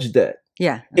 you nudge that.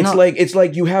 Yeah. It's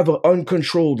like you have an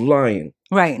uncontrolled lion.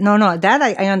 Right. No, that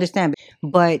I understand.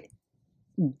 But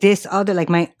this other, like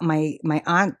my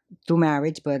aunt through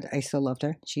marriage, but I still loved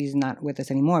her. She's not with us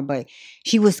anymore. But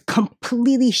she was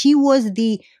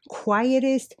the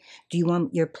quietest. Do you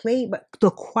want your plate? But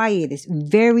the quietest,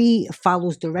 very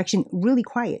follows direction, really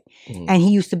quiet. And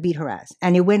he used to beat her ass.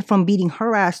 And it went from beating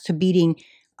her ass to beating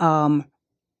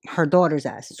her daughter's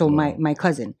ass. So my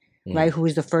cousin, right, who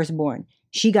was the firstborn.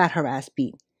 She got her ass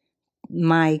beat.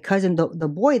 My cousin, the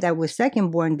boy that was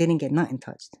second born, didn't get nothing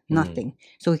touched. Nothing.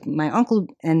 So my uncle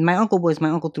was my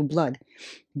uncle through blood,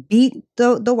 beat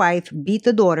the wife, beat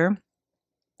the daughter,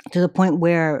 to the point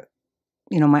where,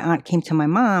 my aunt came to my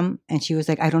mom and she was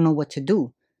like, I don't know what to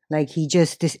do. Like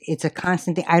it's a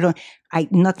constant thing.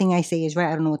 Nothing I say is right.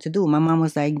 I don't know what to do. My mom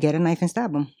was like, get a knife and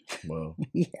stab him. Wow.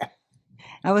 Yeah.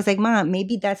 I was like, Mom,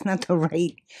 maybe that's not the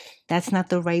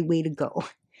right way to go.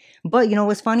 But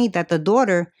what's funny? That the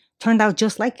daughter turned out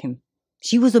just like him.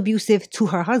 She was abusive to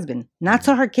her husband, not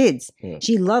to her kids. Yeah.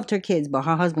 She loved her kids, but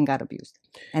her husband got abused.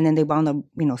 And then they wound up,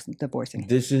 divorcing.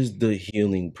 This is the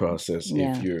healing process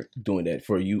if you're doing that.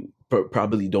 For you,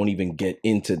 probably don't even get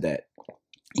into that.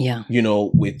 Yeah.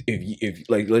 If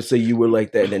like, let's say you were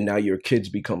like that and now your kids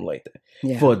become like that.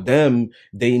 Yeah. For them,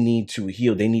 they need to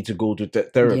heal. They need to go to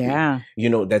therapy. Yeah.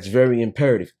 That's very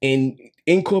imperative. And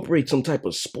incorporate some type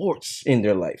of sports in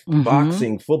their life,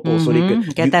 boxing, football, so they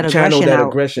could get that channel that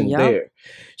aggression there.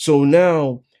 So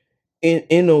now,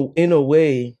 in a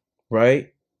way,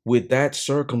 right, with that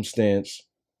circumstance,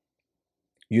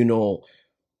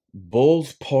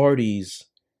 both parties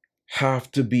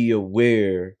have to be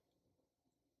aware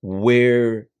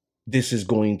where this is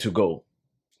going to go.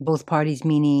 Both parties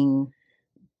meaning?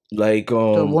 Like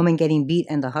the woman getting beat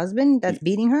and the husband that's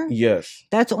beating her? Yes.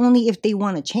 That's only if they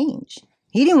want to change.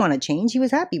 He didn't want to change. He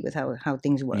was happy with how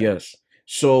things were. Yes.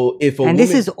 So if a And woman,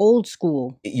 this is old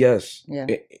school. yes, Yeah.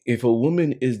 if a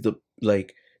woman is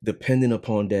dependent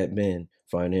upon that man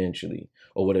financially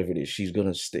or whatever it is, she's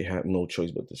gonna have no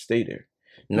choice but to stay there.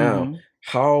 Now, Mhm.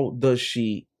 how does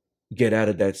she get out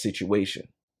of that situation?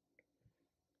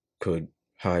 Could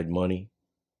hide money,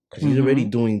 because he's already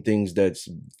doing things that's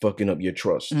fucking up your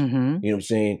trust. Mhm. You know what I'm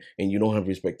saying? And you don't have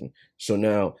respect him. So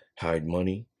now hide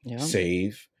money, Yeah.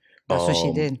 save, That's what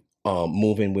she did.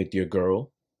 move in with your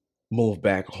girl, move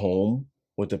back home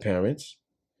with the parents.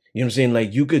 You know what I'm saying?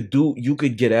 Like you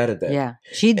could get out of that. Yeah,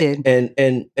 she did.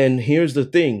 And here's the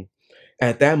thing.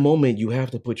 At that moment, you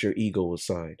have to put your ego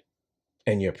aside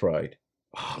and your pride.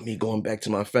 Oh, me going back to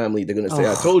my family, they're gonna say,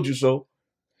 I Ugh. told you so.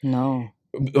 No.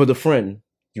 Or the friend,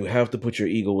 you have to put your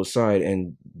ego aside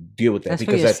and deal with that. That's for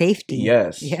because your that, safety.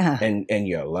 yes. Yeah. And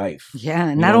your life.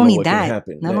 Yeah. You Not don't know only what can that.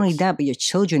 happen Not only next. that, but your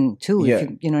children too. Yeah.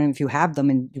 If you have them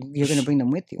and you're gonna bring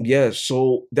them with you. Yeah,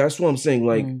 so that's what I'm saying.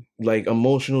 Mm. Like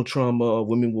emotional trauma,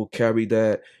 women will carry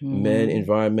that. Men, Mhm.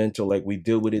 environmental, like we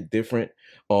deal with it different.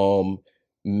 Um,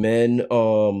 men,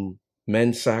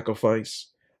 men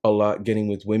sacrifice a lot getting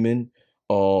with women.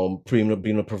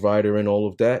 Being a provider and all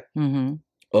of that. Mhm.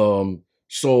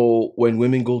 So when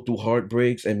women go through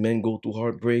heartbreaks and men go through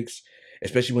heartbreaks,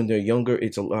 especially when they're younger,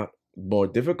 it's a lot more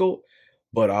difficult.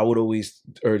 But I would always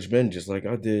urge men, just like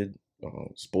I did,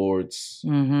 sports,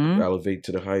 Mhm. elevate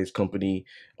to the highest company,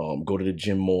 go to the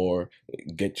gym more,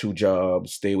 get 2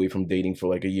 jobs, stay away from dating for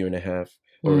like a year and a half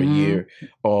or a Mhm. year,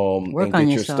 Work and on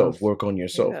get your stuff, yourself. work on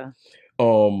yourself. Yeah.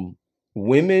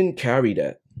 Women carry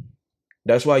that.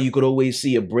 That's why you could always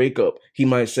see a breakup. He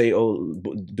might say, "Oh,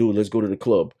 dude, let's go to the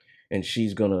club," and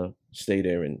she's gonna stay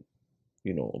there and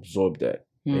absorb that.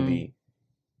 Mm. Maybe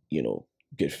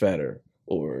get fatter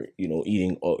or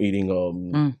eating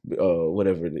Mm.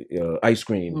 whatever ice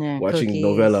cream, Yeah, watching cookies.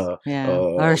 novella, Yeah.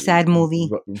 Or a sad movie.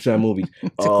 sad movies, To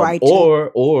cry to.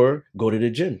 or go to the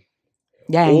gym.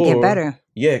 Yeah, and get better.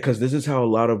 Yeah, because this is how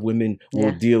a lot of women will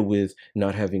Yeah. deal with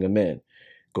not having a man.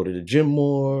 Go to the gym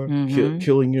more, Mhm.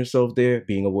 killing yourself there,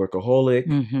 being a workaholic,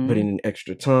 Mhm. putting in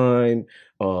extra time,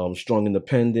 strong,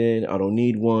 independent. I don't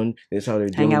need one. That's how they're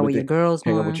Hang dealing out with with your it. girls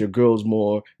Hang more. out with your girls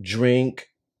more. Drink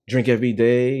every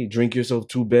day. Drink yourself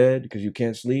to bed because you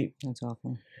can't sleep. That's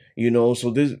awful.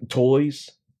 So there's toys.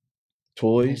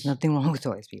 There's nothing wrong with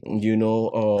toys, people.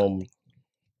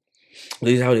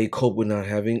 This is how they cope with not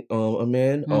having a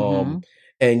man. Mhm.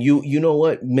 And you know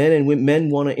what? Men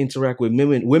want to interact with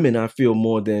women. Women, I feel,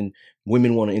 more than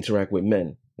women want to interact with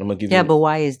men. I'm gonna give Yeah, you. but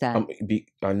why is that?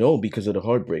 I know because of the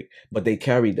heartbreak, but they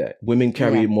carry that. Women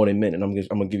carry Yeah. it more than men, and I'm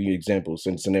gonna give you examples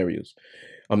and scenarios.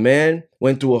 A man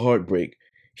went through a heartbreak.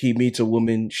 He meets a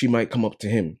woman. She might come up to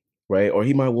him, right? Or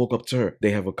he might walk up to her.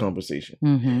 They have a conversation.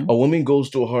 Mhm. A woman goes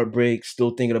through a heartbreak,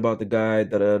 still thinking about the guy,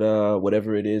 da da da,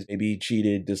 whatever it is. Maybe he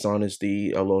cheated,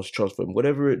 dishonesty, I lost trust for him,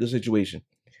 whatever the situation.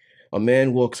 A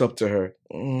man walks up to her.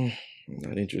 I'm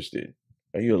not interested.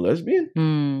 Are you a lesbian?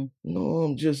 Mm. No,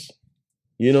 I'm just,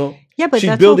 Yeah, but she's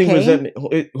that's building okay. resentment.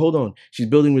 Hold on. She's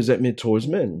building resentment towards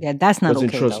men. Yeah, that's not Doesn't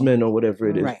okay, trust though. men or whatever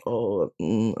it is. Right. Oh,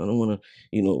 I don't want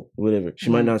to, whatever. She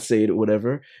might Mm. not say it or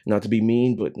whatever, not to be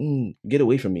mean, but get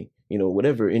away from me,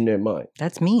 whatever in their mind.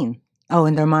 That's mean. Oh,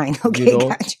 in their mind. Okay,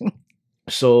 got you.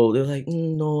 So they're like,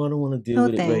 no, I don't want to deal No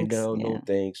with it right thanks. now. Yeah. No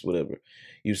thanks, whatever.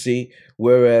 You see?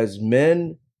 Whereas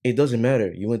men, it doesn't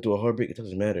matter. You went through a heartbreak, it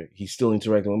doesn't matter. He's still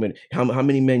interacting with women. How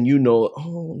many men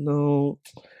oh no,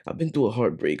 I've been through a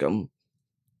heartbreak. I'm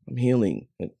healing.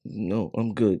 No,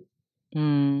 I'm good.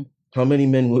 Mm. How many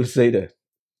men will say that?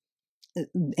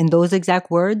 In those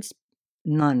exact words,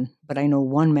 none. But I know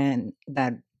one man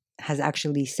that has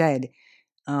actually said,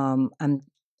 I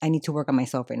need to work on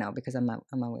myself right now because I'm not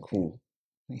with Cool.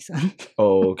 my son.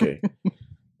 Oh, okay.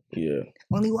 Yeah.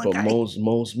 Only one But guy.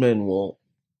 most men won't.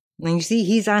 And you see,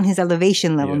 he's on his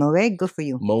elevation level. Yeah. No way. Good for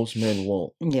you. Most men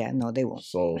won't. Yeah, no, they won't.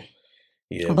 So,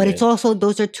 yeah. But it's also,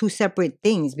 those are two separate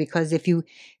things, because if you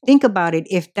think about it,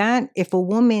 if a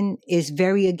woman is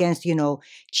very against,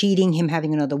 cheating, him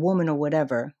having another woman or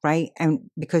whatever, right? And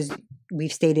because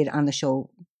we've stated on the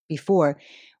show before,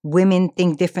 women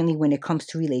think differently when it comes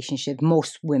to relationships,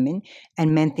 most women,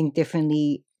 and men think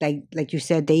differently. Like you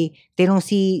said, they don't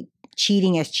see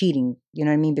cheating as cheating. You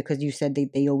know what I mean? Because you said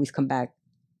they always come back.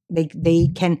 They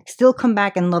can still come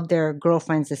back and love their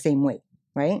girlfriends the same way,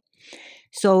 right?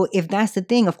 So if that's the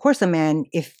thing, of course, a man,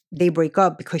 if they break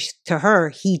up because to her,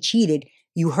 he cheated,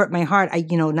 you hurt my heart.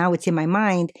 Now it's in my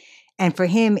mind. And for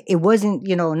him, it wasn't,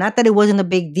 not that it wasn't a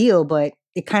big deal, but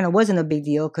it kind of wasn't a big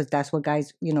deal because that's what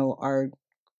guys, are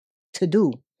to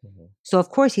do. Mhm. So of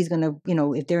course he's going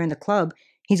to, if they're in the club,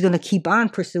 he's going to keep on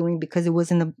pursuing because it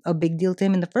wasn't a big deal to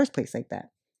him in the first place like that.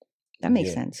 That makes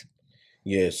Yeah. sense.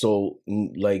 Yeah. So,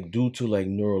 like, due to like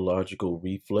neurological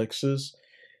reflexes,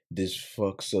 this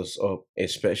fucks us up,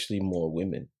 especially more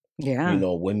women. Yeah.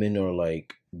 Women are like,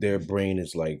 their brain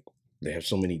is like, they have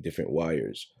so many different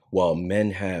wires, while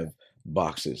men have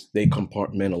boxes. They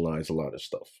compartmentalize a lot of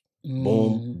stuff.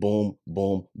 Boom, Mm. boom,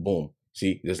 boom, boom.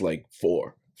 See, there's like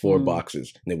four Mm.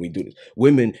 boxes, and then we do this.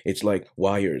 Women, it's like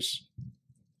wires.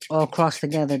 All crossed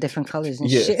together, different colors and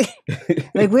Yeah. shit.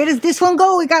 Like, where does this one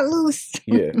go? It got loose.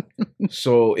 Yeah.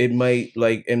 So it might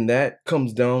like, and that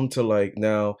comes down to like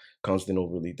now constant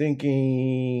overly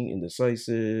thinking,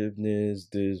 indecisiveness,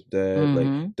 this, that, like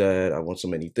Mm-hmm. that. I want so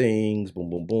many things. Boom,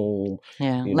 boom, boom.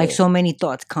 Yeah, You like know. so many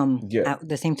thoughts come Yeah. at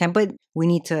the same time, but we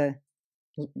need to,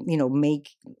 make,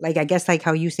 like, I guess, like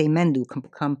how you say men do,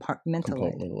 compartmentalize.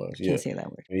 Compartmentalize. Yeah. Can't say that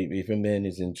word. If a man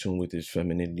is in tune with his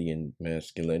femininity and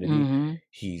masculinity, Mm-hmm.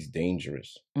 he's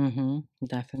dangerous. Mm-hmm.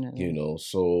 Definitely.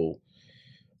 So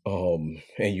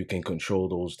and you can control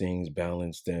those things,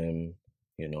 balance them,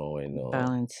 and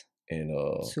Balance, and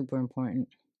super important.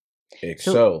 So,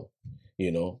 excel.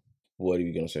 What are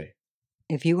you gonna say?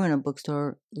 if you were in a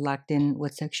bookstore locked in,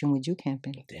 what section would you camp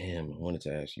in? Damn, I wanted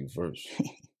to ask you first.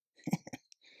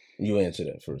 You answer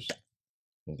that first,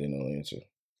 and then I'll answer.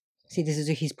 See, this is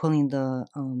he's pulling the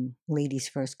ladies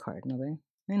first card. No way.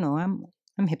 I know, I'm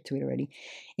hip to it already.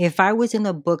 If I was in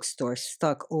a bookstore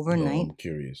stuck No, overnight, I'm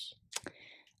curious.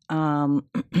 No,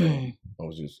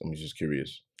 I'm just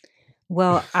curious.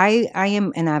 well, I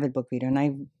am an avid book reader, and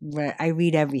I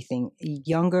read everything.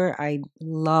 Younger, I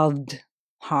loved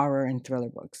horror and thriller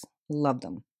books. Loved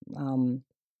them.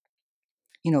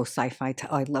 Sci-fi.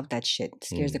 I love that shit. It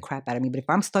scares the crap out of me. But if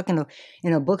I'm stuck in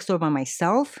a bookstore by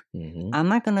myself, I'm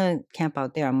not gonna camp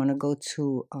out there. I'm gonna go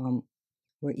to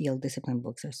where EL discipline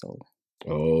books are sold.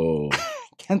 Oh.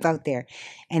 Camp out there,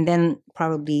 and then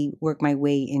probably work my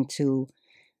way into.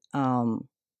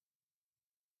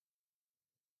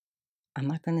 I'm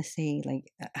not gonna say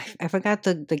like I forgot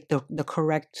the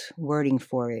correct wording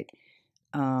for it.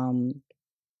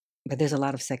 But there's a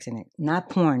lot of sex in it. Not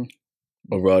porn.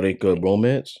 Erotic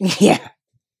romance? Yeah.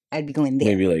 I'd be going there.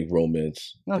 Maybe like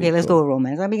romance. Okay, let's go with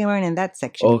romance. I'll be going in that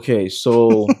section. Okay,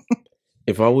 so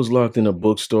if I was locked in a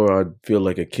bookstore, I'd feel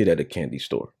like a kid at a candy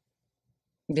store.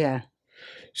 Yeah.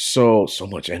 So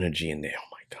much energy in there. Oh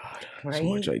my God. Right? So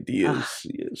much ideas.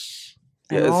 Yes.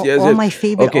 And Yes, all my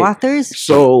favorite authors.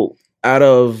 So out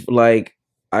of like,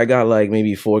 I got like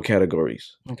maybe 4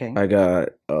 categories. Okay. I got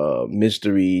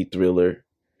mystery, thriller,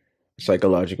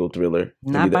 psychological thriller.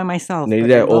 Not by myself. Maybe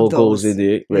that all goes in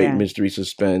there, right? Yeah. Mystery,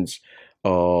 suspense.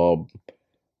 I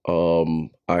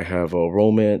have a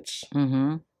romance.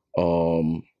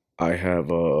 Mm-hmm. I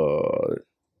have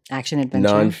action adventure.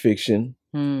 Nonfiction.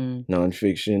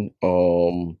 Nonfiction.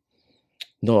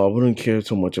 No, I wouldn't care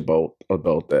too much about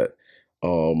that.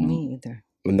 Me either.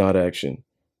 Not action.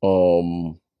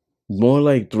 More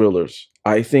like thrillers.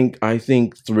 I think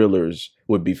thrillers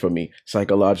would be for me.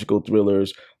 Psychological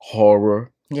thrillers,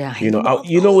 horror. Yeah. You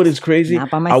know what is crazy? Not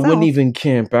by myself. I wouldn't even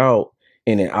camp out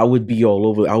in it. I would be all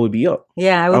over. I would be up.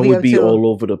 Yeah, I would be all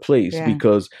over the place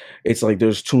because it's like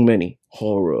there's too many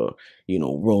horror,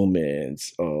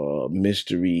 romance,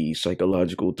 mystery,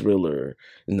 psychological thriller,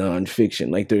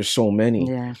 nonfiction. Like there's so many.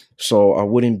 Yeah. So I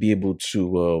wouldn't be able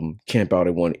to camp out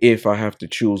at one. If I have to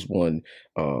choose one,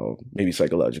 maybe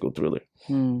psychological thriller.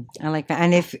 I like that.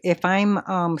 And if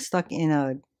I'm stuck in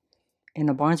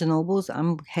a Barnes and Nobles,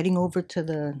 I'm heading over to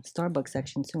the Starbucks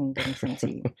section soon, getting some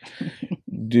tea.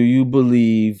 Do you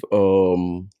believe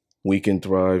we can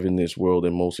thrive in this world,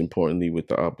 and most importantly with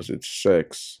the opposite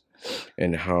sex,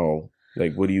 and how?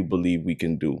 Like, what do you believe we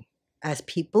can do as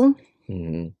people?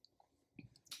 Mm-hmm.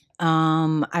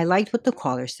 I liked what the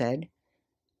caller said.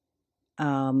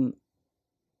 And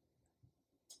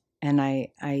I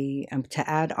to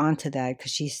add on to that,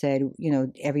 because she said,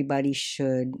 everybody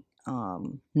should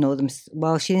know them.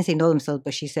 Well, she didn't say know themselves,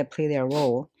 but she said play their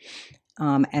role.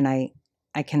 And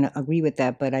I can agree with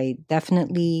that, but I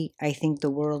think the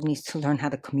world needs to learn how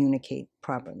to communicate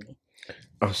properly.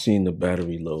 I've seen the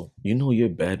battery low. You're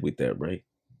bad with that, right?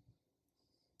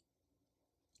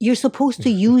 You're supposed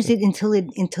to use it until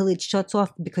it shuts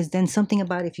off, because then something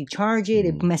about if you charge it,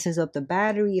 it messes up the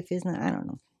battery. If it's not, I don't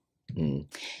know.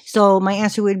 So my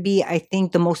answer would be, I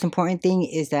think the most important thing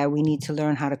is that we need to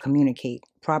learn how to communicate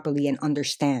properly and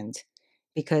understand,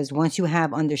 because once you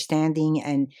have understanding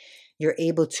and you're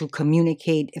able to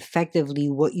communicate effectively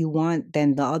what you want,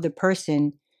 then the other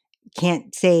person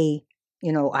can't say,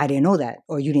 I didn't know that,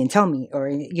 or you didn't tell me, or,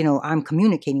 I'm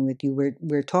communicating with you.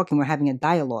 We're talking, we're having a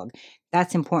dialogue.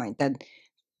 That's important. That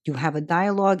you have a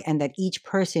dialogue, and that each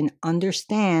person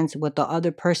understands what the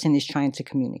other person is trying to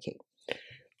communicate.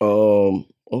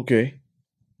 Okay.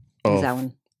 Is that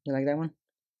one? You like that one?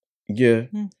 Yeah.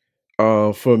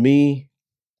 For me,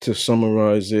 to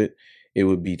summarize it, it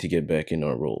would be to get back in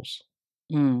our roles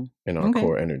and our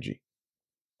core energy.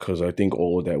 Because I think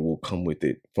all of that will come with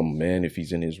it from a man if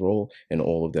he's in his role, and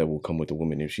all of that will come with a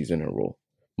woman if she's in her role.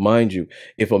 Mind you,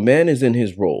 if a man is in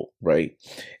his role, right,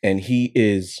 and he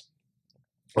is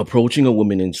approaching a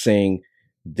woman and saying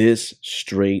this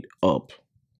straight up,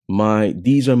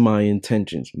 these are my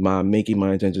intentions, making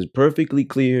my intentions perfectly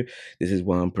clear. This is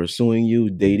why I'm pursuing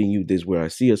you, dating you. This is where I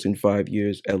see us in 5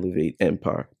 years, elevate,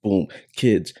 empire, boom,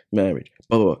 kids, marriage,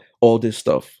 blah, blah, blah, all this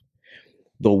stuff.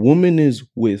 The woman is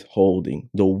withholding.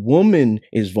 The woman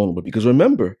is vulnerable. Because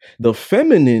remember, the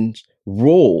feminine's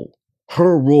role,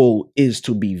 her role is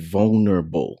to be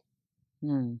vulnerable.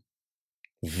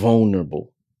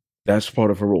 Vulnerable. That's part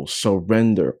of her role.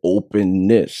 Surrender,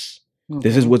 openness.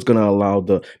 This is what's going to allow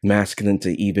the masculine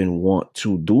to even want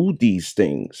to do these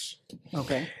things.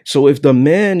 Okay. So if the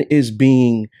man is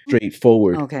being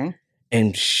straightforward,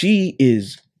 and she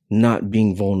is not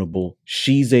being vulnerable,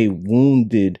 she's a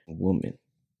wounded woman.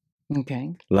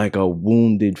 Okay. Like a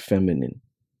wounded feminine.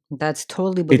 That's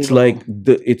totally believable.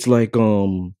 It's like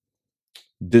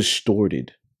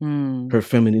distorted. Her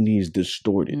femininity is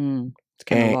distorted. It's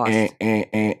kind of lost.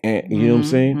 You know what I'm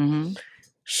saying?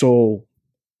 So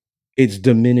it's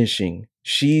diminishing.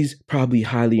 She's probably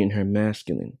highly in her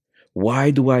masculine.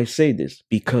 Why do I say this?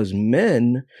 Because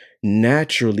men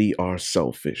naturally are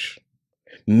selfish.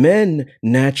 Men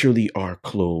naturally are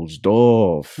closed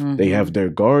off. They have their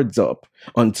guards up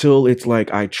until it's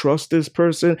like, I trust this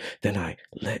person, then I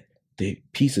let the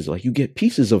pieces, like you get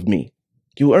pieces of me.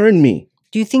 You earn me.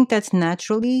 Do you think that's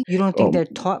naturally? You don't think they're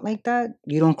taught like that?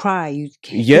 You don't cry. You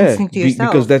instinct to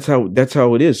yourself. Because that's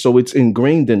how it is. So it's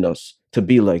ingrained in us to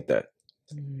be like that.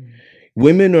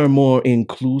 Women are more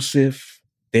inclusive.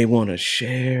 They want to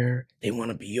share. They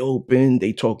want to be open.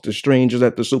 They talk to strangers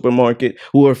at the supermarket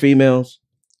who are females.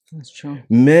 That's true.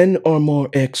 Men are more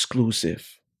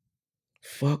exclusive.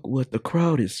 Fuck what the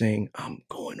crowd is saying. I'm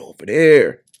going over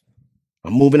there.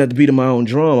 I'm moving at the beat of my own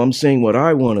drum. I'm saying what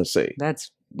I want to say.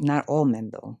 That's not all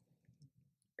men, though.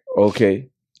 Okay.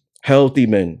 Healthy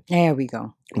men. There we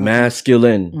go.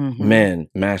 Masculine men.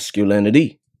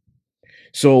 Masculinity.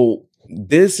 So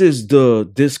this is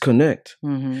the disconnect.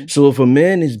 So if a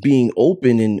man is being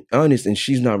open and honest and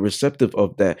she's not receptive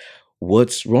of that,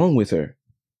 what's wrong with her?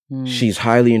 She's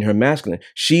highly in her masculine.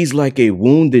 She's like a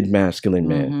wounded masculine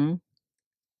man.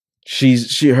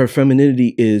 Her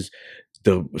femininity is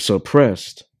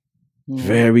suppressed,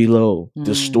 very low,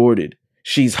 distorted.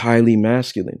 She's highly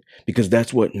masculine because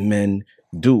that's what men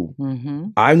do.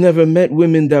 I've never met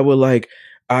women that were like,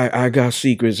 I got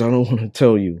secrets I don't want to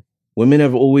tell you. Women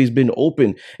have always been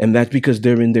open, and that's because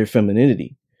they're in their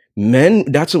femininity. Men,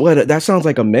 that sounds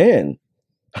like a man.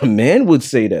 A man would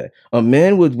say that. A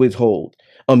man would withhold.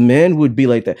 A man would be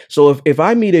like that. So if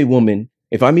I meet a woman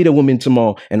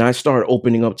tomorrow and I start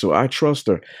opening up to her, I trust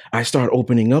her, I start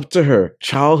opening up to her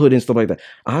childhood and stuff like that,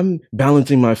 I'm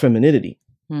balancing my femininity.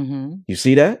 You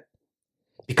see that?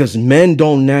 Because men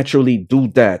don't naturally do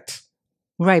that.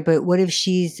 Right, but what if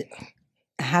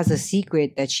has a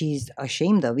secret that she's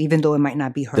ashamed of, even though it might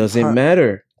not be her? Doesn't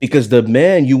matter. Because the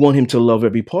man, you want him to love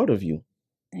every part of you.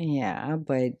 Yeah,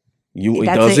 but it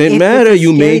doesn't matter.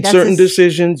 You made certain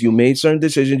decisions.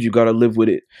 You got to live with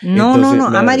it. No.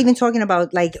 I'm not even talking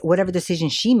about like whatever decision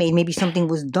she made. Maybe something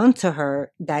was done to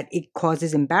her that it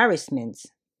causes embarrassments.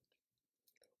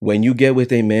 When you get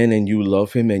with a man and you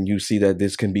love him and you see that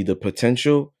this can be the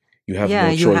potential, you have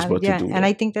no choice but to do it. And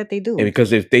I think that they do. And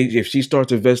because if she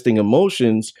starts investing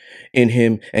emotions in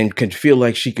him and can feel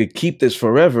like she could keep this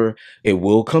forever, it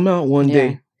will come out one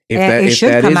day. If that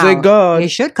is a God, it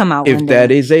should come out. If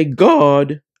that is a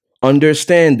God,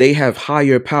 understand they have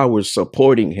higher powers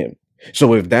supporting him.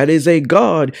 So if that is a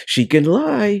God, she can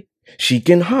lie, she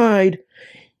can hide.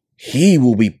 There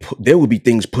will be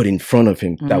things put in front of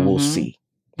him that we'll see.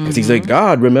 Because he's a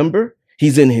God, remember?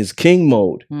 He's in his king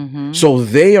mode. So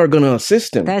they are going to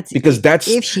assist him. That's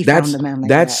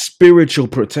spiritual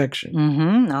protection.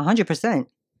 100%.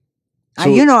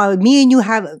 So, me and you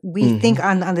we think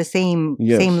on the same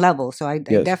level. So I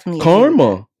definitely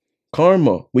karma.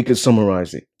 We could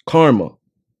summarize it. Karma.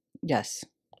 Yes.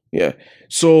 Yeah.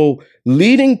 So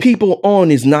leading people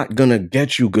on is not gonna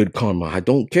get you good karma. I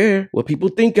don't care what people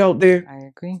think out there. I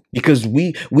agree. Because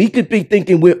we could be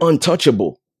thinking we're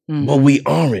untouchable, but we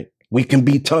aren't. We can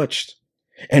be touched.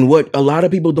 And what a lot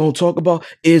of people don't talk about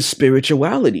is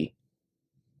spirituality.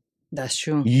 That's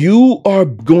true. You are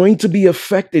going to be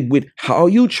affected with how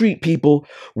you treat people,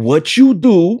 what you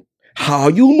do, how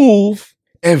you move,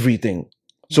 everything.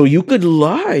 So you could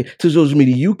lie to social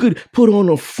media. You could put on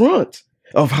a front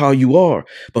of how you are,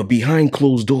 but behind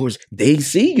closed doors, they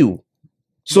see you.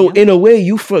 So Yeah. in a way,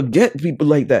 you forget people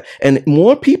like that. And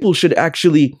more people should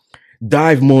actually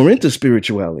dive more into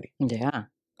spirituality, Yeah.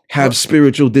 have Well,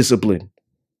 spiritual discipline,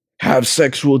 have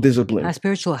sexual discipline. our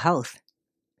spiritual health.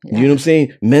 You know what I'm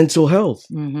saying? Mental health.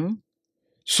 Mm-hmm.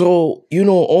 So,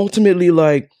 ultimately,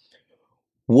 like,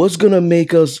 what's going to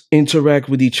make us interact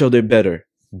with each other better?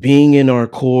 Being in our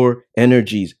core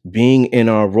energies, being in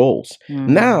our roles.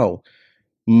 Mm-hmm. Now,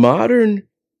 modern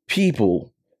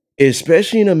people,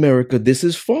 especially in America, this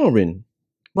is foreign.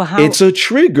 Well, It's a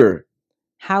trigger.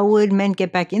 how would men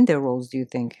get back in their roles, do you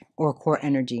think, or core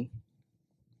energy?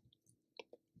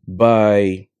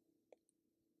 By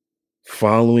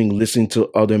following, listening to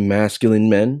other masculine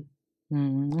men,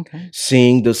 Okay.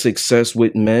 seeing the success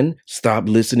with men. Stop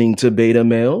listening to beta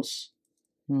males.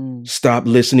 Stop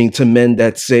listening to men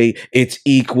that say it's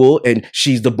equal and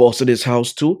she's the boss of this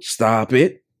house too. Stop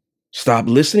it. Stop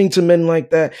listening to men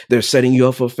like that. They're setting you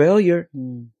up for failure.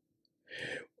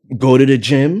 Go to the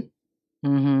gym.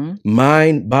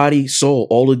 Mind, body, soul.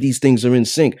 All of these things are in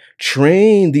sync.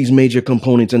 Train these major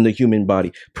components in the human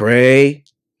body. Pray.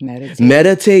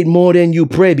 Meditate more than you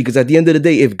pray, because at the end of the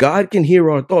day, if God can hear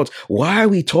our thoughts, why are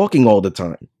we talking all the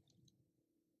time?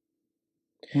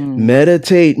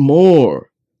 Meditate more.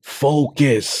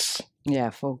 Focus. Yeah,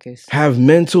 focus. Have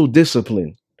mental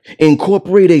discipline.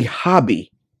 Incorporate a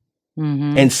hobby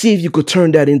and see if you could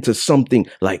turn that into something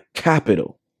like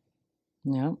capital.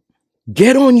 Yeah.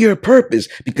 Get on your purpose,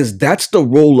 because that's the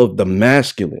role of the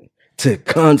masculine, to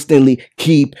constantly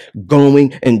keep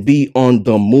going and be on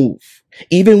the move.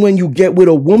 Even when you get with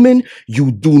a woman,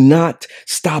 you do not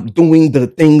stop doing the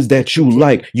things that you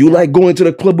like. You like going to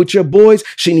the club with your boys.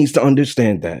 She needs to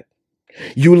understand that.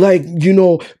 You like,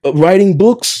 writing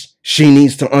books. She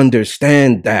needs to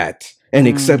understand that and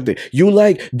accept it. You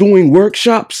like doing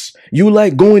workshops. You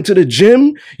like going to the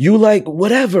gym. You like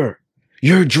whatever.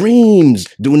 Your dreams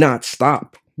do not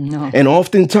stop. No. And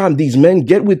oftentimes these men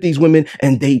get with these women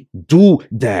and they do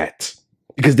that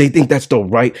because they think that's the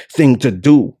right thing to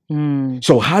do.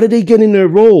 So how do they get in their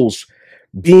roles?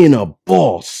 Being a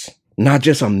boss, not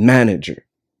just a manager.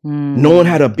 Knowing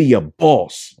how to be a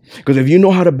boss. Because if you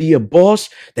know how to be a boss,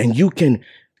 then you can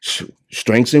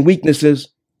strengths and weaknesses,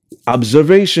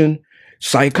 observation,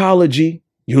 psychology.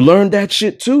 You learn that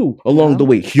shit too along the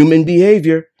way. Human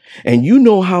behavior. And you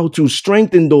know how to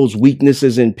strengthen those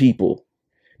weaknesses in people.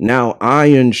 Now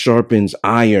iron sharpens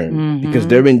iron because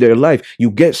they're in their life. You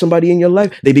get somebody in your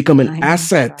life, they become an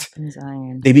asset.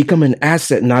 They become an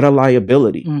asset, not a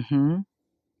liability.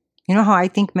 You know how I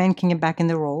think men can get back in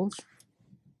their roles?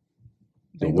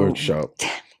 The word shop.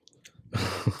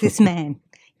 This man,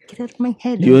 get out of my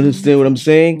head. You understand what I'm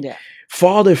saying? Yeah.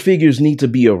 Father figures need to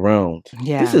be around.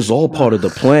 Yeah. This is all part of the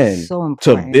plan So to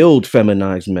important. build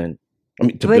feminized men. I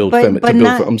mean, to build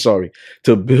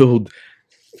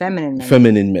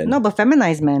feminine men. No, but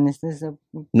feminized men is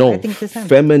no, I think the same.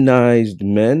 feminized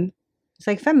men. It's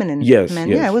like feminine Yes, men.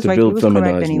 yes, Yeah, it was to right. build It was correct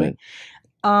feminized anyway.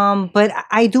 men. But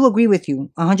I do agree with you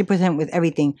 100% with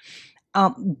everything.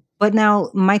 But now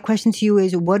my question to you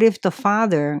is, what if the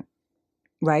father,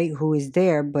 right, who is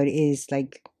there but is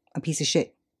like a piece of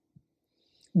shit?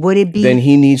 Would it be? Then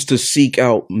he needs to seek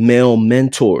out male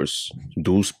mentors,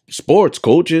 do sports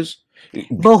coaches.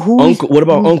 But what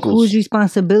about uncles? Whose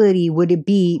responsibility would it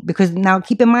be? Because now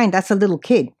keep in mind, that's a little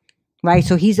kid, right?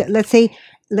 So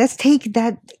let's take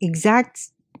that exact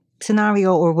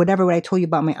scenario or whatever what I told you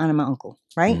about my aunt and my uncle,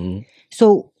 right?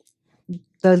 So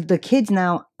the kids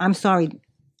now, I'm sorry,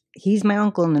 he's my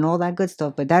uncle and all that good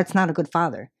stuff, but that's not a good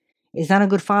father. It's not a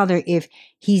good father if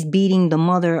he's beating the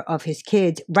mother of his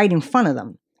kids right in front of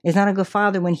them. It's not a good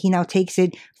father when he now takes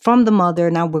it from the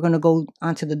mother. Now we're going to go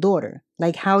onto the daughter.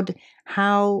 Like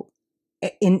how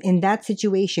in that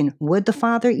situation, would the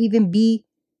father even be,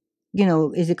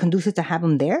 is it conducive to have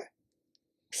him there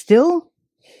still?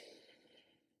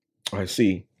 I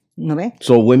see. No way.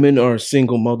 So women are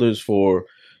single mothers for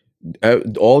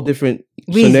all different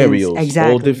reasons, scenarios,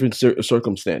 exactly. all different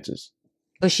circumstances.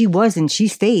 But she wasn't. She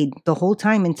stayed the whole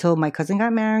time until my cousin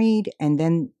got married, and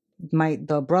then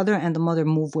the brother and the mother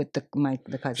moved with the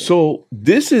cousin. So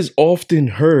this is often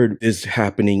heard is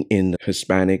happening in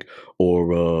Hispanic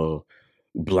or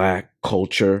Black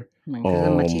culture.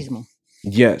 Machismo.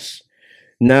 Yes.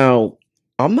 Now,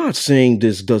 I'm not saying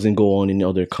this doesn't go on in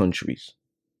other countries.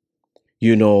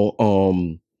 The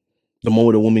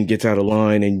moment a woman gets out of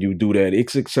line and you do that,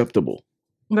 it's acceptable.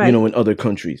 Right. in other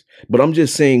countries. But I'm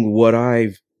just saying what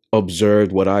I've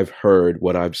observed, what I've heard,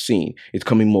 what I've seen. It's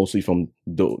coming mostly from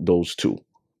those two,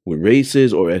 with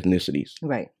races or ethnicities.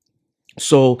 Right.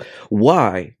 So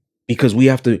why? Because we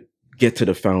have to get to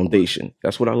the foundation.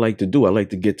 That's what I like to do. I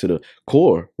like to get to the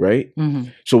core, right? Mm-hmm.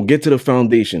 So get to the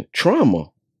foundation.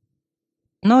 Trauma.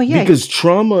 No, yeah. Because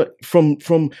trauma from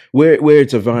where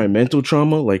it's environmental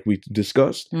trauma, like we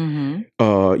discussed,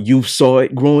 you saw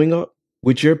it growing up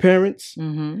with your parents.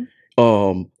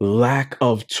 Lack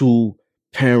of two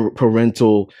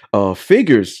parental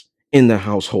figures in the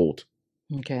household.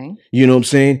 Okay. You know what I'm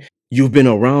saying? You've been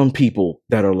around people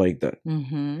that are like that.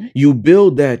 You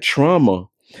build that trauma,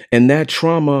 and that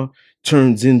trauma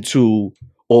turns into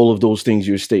all of those things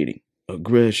you're stating.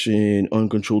 Aggression,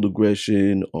 uncontrolled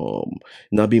aggression,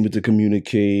 not being able to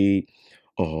communicate,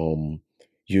 all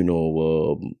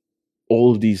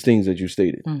of these things that you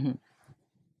stated.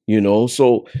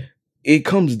 So it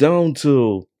comes down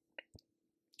to,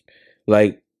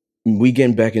 like, we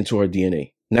getting back into our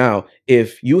DNA. Now,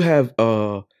 if you have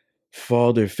a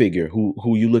father figure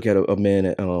who you look at a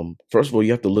man, first of all,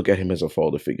 you have to look at him as a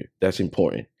father figure. That's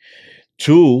important.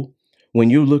 Two, when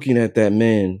you're looking at that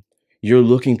man, you're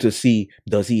looking to see,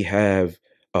 does he have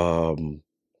dominant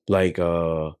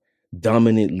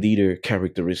leader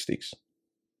characteristics?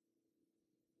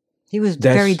 He was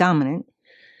very dominant.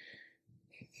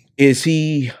 Is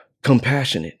he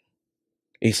compassionate?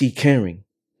 Is he caring?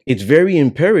 It's very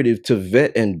imperative to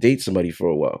vet and date somebody for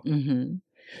a while.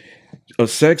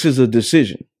 Sex is a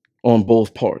decision on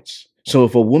both parts. So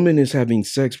if a woman is having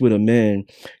sex with a man,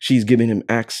 she's giving him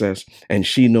access, and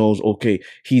she knows, okay,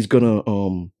 he's gonna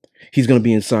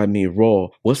be inside me raw.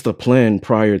 What's the plan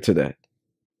prior to that?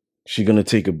 She gonna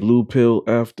take a blue pill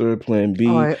after plan B,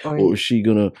 or is he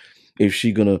gonna wear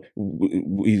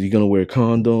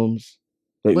condoms?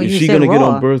 Like, is she gonna get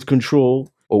on birth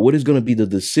control, or what is gonna be the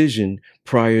decision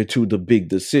prior to the big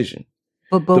decision?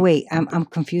 But wait, I'm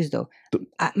confused though.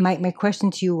 My question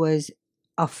to you was,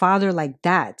 a father like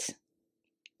that,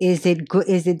 is it good?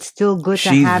 Is it still good to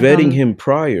have She's vetting him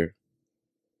prior.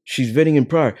 She's vetting him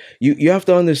prior. You have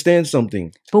to understand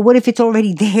something. But what if it's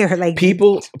already there? Like,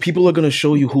 people are gonna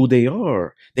show you who they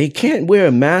are. They can't wear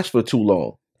a mask for too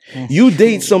long. You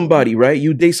date somebody, right?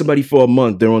 You date somebody for a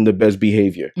month. They're on their best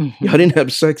behavior. Y'all didn't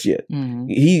have sex yet.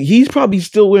 He's probably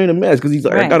still wearing a mask because he's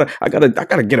like, right. I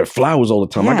gotta get her flowers all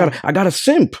the time. Yeah. I gotta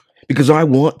simp because I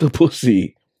want the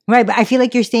pussy. Right, but I feel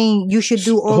like you're saying you should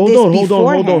do all this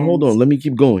beforehand. Hold on. Let me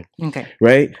keep going. Okay.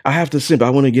 Right? I have to simp. I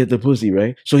want to get the pussy,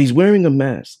 right? So he's wearing a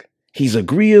mask. He's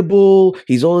agreeable.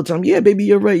 He's all the time, yeah, baby,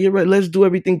 you're right. Let's do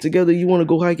everything together. You want to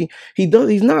go hiking?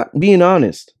 He's not being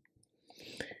honest.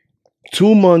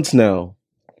 2 months now,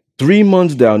 3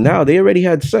 months down. Now they already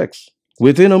had sex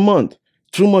within a month.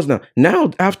 2 months now.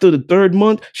 Now, after the 3rd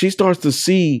month, she starts to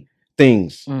see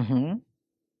things.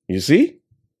 You see?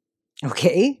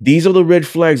 Okay. These are the red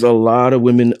flags a lot of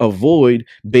women avoid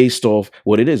based off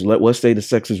what it is. Let's say the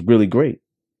sex is really great.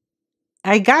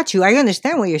 I got you. I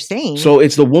understand what you're saying. So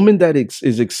it's the woman that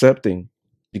is accepting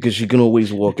because she can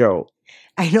always walk out.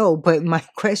 I know, but my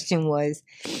question was,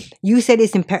 you said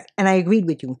it's imperative, and I agreed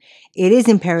with you. It is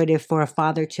imperative for a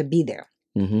father to be there.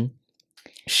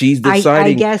 She's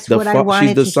deciding. I guess what I wanted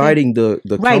she's deciding to say,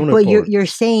 the right, counterpart. but you're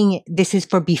saying this is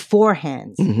for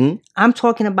beforehand. I'm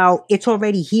talking about it's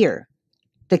already here.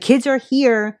 The kids are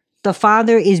here. The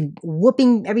father is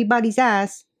whooping everybody's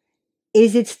ass.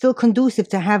 Is it still conducive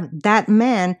to have that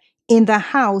man in the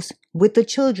house with the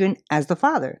children as the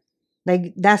father?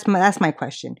 Like, that's my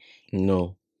question.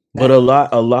 No, but a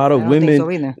lot of women,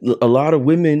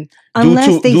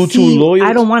 unless they see, loyalty,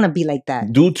 I don't want to be like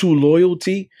that. Due to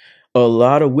loyalty, a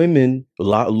lot of women,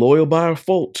 loyal by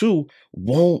fault too,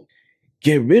 won't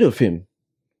get rid of him.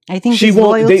 I think she's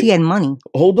loyalty and money.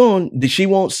 Hold on. She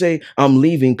won't say, I'm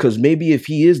leaving, because maybe if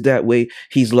he is that way,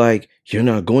 he's like, you're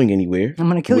not going anywhere. I'm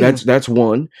going to kill you. That's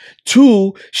one.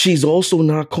 Two, she's also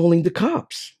not calling the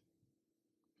cops.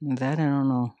 That I don't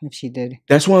know if she did.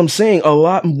 That's what I'm saying.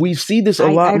 We see this a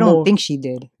lot more. I don't think she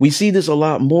did. We see this a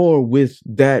lot more with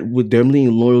them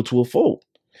being loyal to a fault.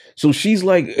 So she's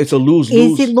like, it's a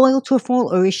lose-lose. Is it loyal to a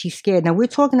fault, or is she scared? Now, we're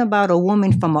talking about a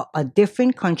woman from a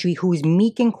different country who's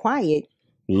meek and quiet.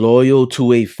 Loyal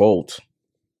to a fault.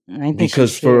 I think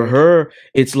because for her,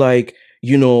 it's like,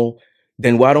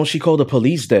 then why don't she call the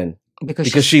police then? Because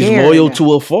she's loyal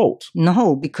to a fault.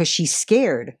 No, because she's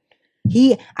scared.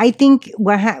 I think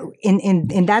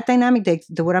in that dynamic,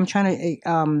 what I'm trying to,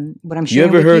 what I'm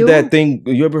sharing. You ever heard that thing?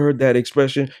 You ever heard that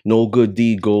expression? No good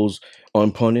deed goes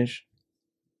unpunished.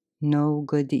 No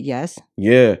good deed. Yes.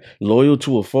 Yeah, loyal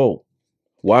to a fault.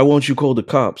 Why won't you call the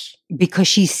cops? Because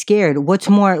she's scared. What's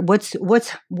more?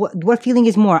 What feeling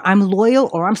is more? I'm loyal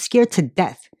or I'm scared to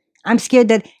death. I'm scared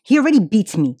that he already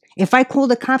beats me. If I call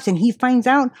the cops and he finds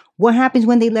out, what happens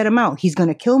when they let him out? He's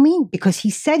gonna kill me because he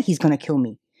said he's gonna kill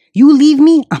me. You leave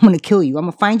me, I'm gonna kill you. I'm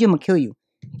gonna find you, I'm gonna kill you.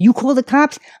 You call the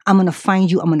cops, I'm gonna find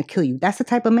you, I'm gonna kill you. That's the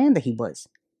type of man that he was.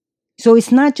 So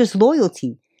it's not just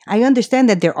loyalty. I understand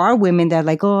that there are women that are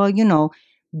like, oh,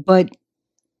 but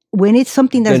when it's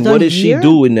something that's Then done what does she here,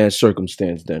 do in that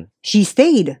circumstance then? she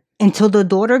stayed until the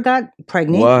daughter got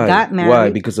pregnant, Why? got married. Why?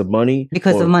 Because of money?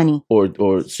 Because of money.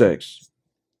 Or sex?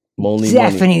 Only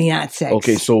Definitely money. not sex.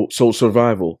 Okay, so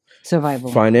survival.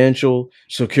 Survival. Financial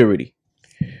security.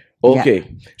 Okay.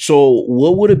 Yeah. So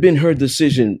what would have been her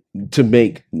decision to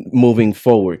make moving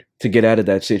forward to get out of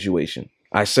that situation?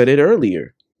 I said it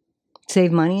earlier.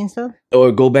 Save money and stuff?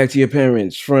 Or go back to your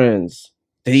parents, friends.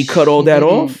 Did he cut all that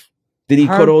off? Did he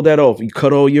cut all that off? You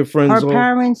cut all your friends off? Her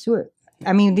parents were,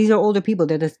 I mean, these are older people.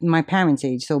 They're my parents'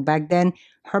 age. So back then,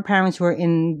 her parents were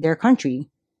in their country.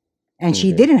 And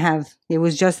she didn't have, it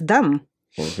was just them.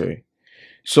 Okay.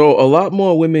 So a lot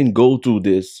more women go through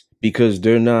this because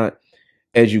they're not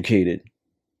educated.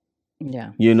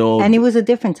 Yeah. And it was a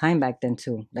different time back then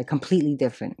too. Like completely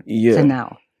different to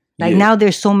now. Like now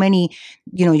there's so many,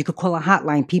 you could call a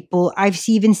hotline. People, I've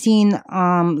even seen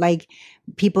like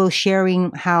people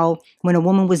sharing how when a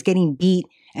woman was getting beat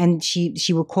and she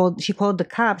called the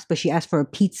cops, but she asked for a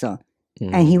pizza.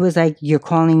 Mm-hmm. And he was like, you're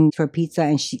calling for pizza.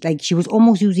 And she was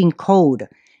almost using code.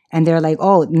 And they're like,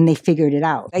 oh, and they figured it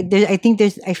out. Like I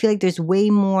feel like there's way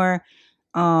more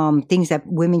things that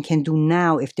women can do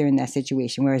now if they're in that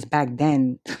situation. Whereas back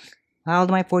then, how old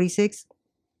am I? 46?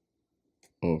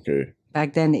 Okay.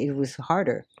 Back then it was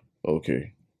harder.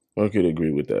 Okay. I could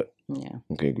agree with that. Yeah.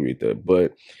 I could agree with that.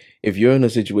 But if you're in a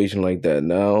situation like that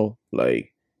now,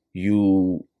 like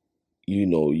you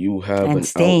have an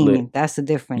outlet. That's the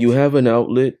difference. You have an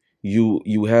outlet.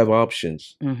 You have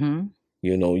options. Mm-hmm.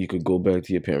 You could go back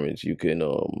to your parents. You can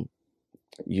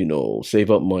save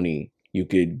up money. You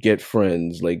could get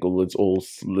friends. Like, let's all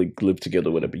like live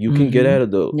together, whatever. You can get out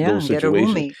of those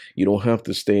situations. You don't have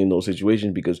to stay in those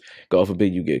situations because God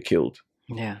forbid you get killed.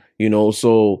 Yeah.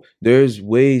 So there's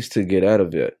ways to get out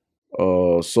of it.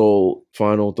 So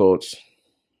final thoughts.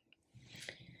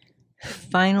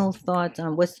 Final thoughts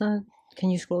on can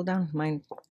you scroll down? Mine.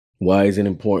 Why is it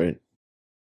important?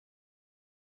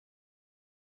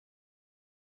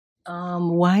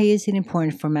 Why is it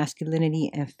important for masculinity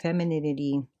and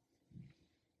femininity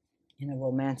in a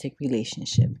romantic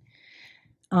relationship?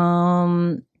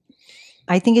 I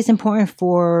think it's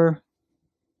important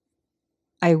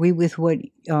I agree with what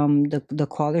the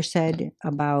caller said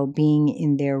about being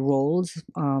in their roles.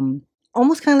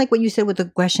 Almost kind of like what you said with the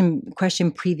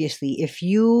question previously. If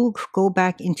you go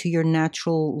back into your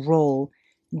natural role,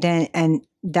 then and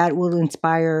that will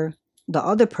inspire the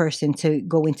other person to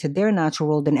go into their natural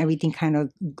role, then everything kind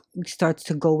of starts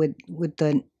to go with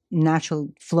the natural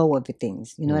flow of the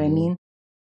things. You know what I mean?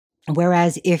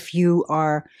 Whereas if you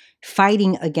are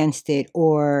fighting against it,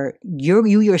 or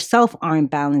you yourself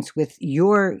aren't balanced with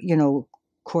your,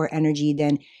 core energy,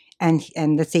 then and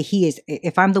let's say he is,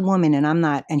 if I'm the woman and I'm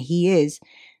not, and he is,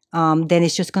 then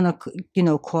it's just gonna,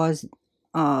 cause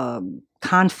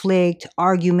conflict,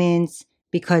 arguments,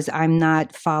 because I'm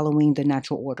not following the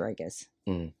natural order, I guess.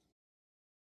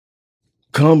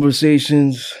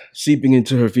 Conversations seeping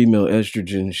into her female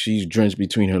estrogen. She's drenched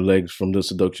between her legs from the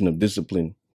seduction of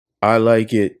discipline. I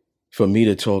like it for me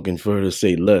to talk and for her to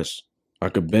say less. I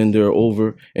could bend her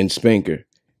over and spank her.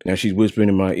 Now she's whispering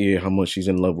in my ear how much she's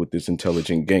in love with this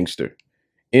intelligent gangster.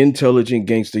 Intelligent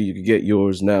Gangster, you can get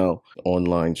yours now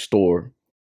online store.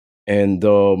 And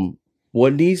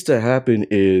what needs to happen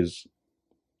is,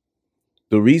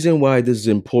 the reason why this is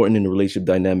important in the relationship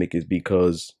dynamic is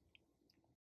because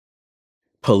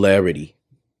polarity.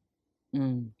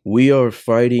 We are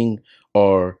fighting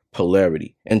our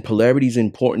polarity, and polarity is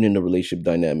important in the relationship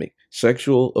dynamic: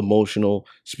 sexual, emotional,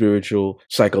 spiritual,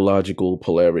 psychological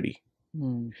polarity.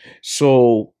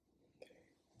 So,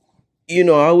 I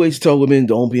always tell women,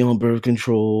 don't be on birth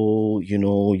control.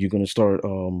 You're gonna start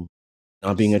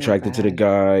not being attracted to the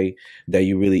guy that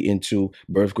you're really into.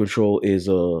 Birth control is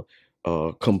a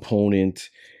component.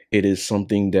 It is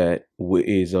something that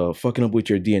is fucking up with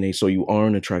your DNA, so you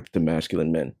aren't attracted to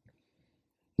masculine men.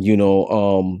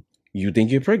 You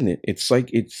think you're pregnant. It's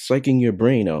psyching your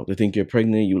brain out to think you're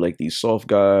pregnant. You like these soft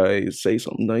guys, say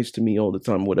something nice to me all the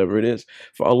time, whatever it is.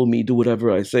 Follow me, do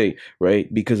whatever I say, right?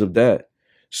 Because of that.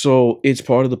 So it's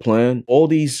part of the plan. All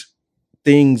these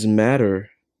things matter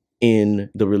in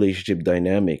the relationship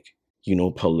dynamic.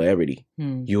 polarity.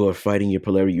 Mm. You are fighting your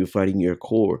polarity. You're fighting your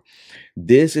core.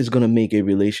 This is going to make a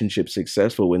relationship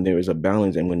successful when there is a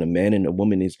balance and when a man and a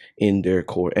woman is in their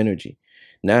core energy.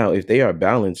 Now, if they are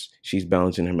balanced, she's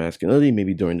balancing her masculinity,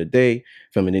 maybe during the day,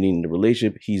 femininity in the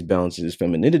relationship, he's balancing his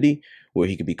femininity, where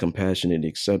he could be compassionate,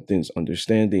 acceptance,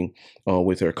 understanding,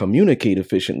 with her, communicate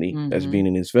efficiently as being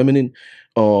in his feminine.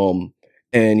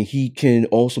 And he can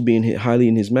also be highly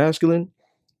in his masculine.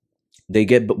 They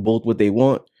get both what they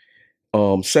want,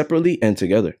 separately and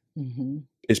together,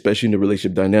 especially in the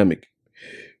relationship dynamic.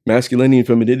 Masculinity and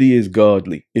femininity is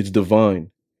godly. It's divine.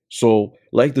 So,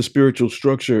 like the spiritual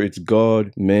structure, it's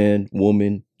God, man,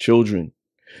 woman, children.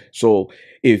 So,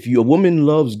 if a woman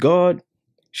loves God,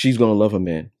 she's gonna love a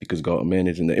man because man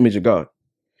is in the image of God.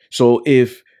 So,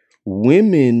 if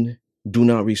women do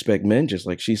not respect men, just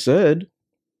like she said,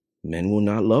 men will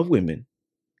not love women.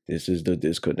 This is the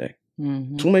disconnect.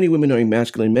 Too many women are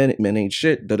masculine, men ain't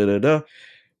shit. Da da da da.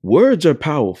 Words are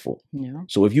powerful. Yeah.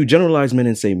 So if you generalize men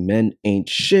and say men ain't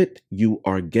shit, you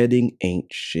are getting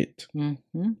ain't shit.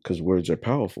 Because words are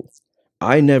powerful.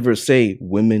 I never say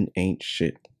women ain't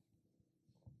shit.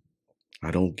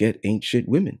 I don't get ain't shit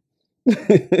women.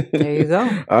 There you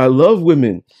go. I love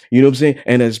women. You know what I'm saying?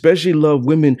 And I especially love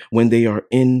women when they are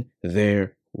in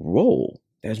their role.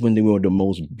 That's when they are the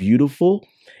most beautiful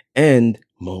and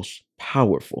most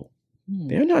powerful.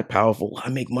 They're not powerful. I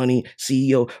make money,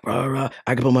 CEO, rah, rah.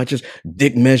 I can put my chest,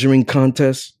 dick measuring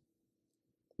contest.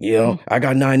 I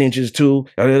got 9 inches too.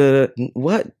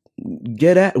 What?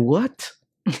 Get at what?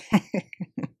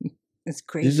 It's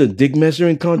crazy. This is a dick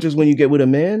measuring contest when you get with a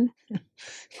man?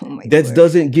 That word.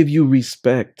 doesn't give you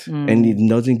respect and it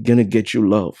doesn't gonna get you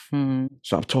love.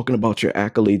 Stop talking about your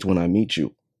accolades when I meet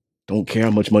you. Don't care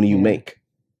how much money you make.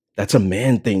 That's a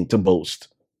man thing to boast.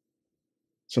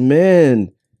 It's a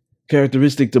man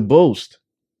characteristic to boast.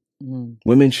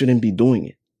 Women shouldn't be doing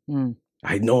it.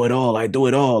 I know it all. I do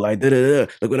it all. I did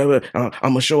it. Look, whatever.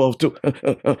 I'm a show off too.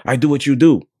 I do what you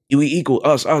do. We equal.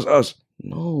 Us.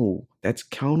 No, that's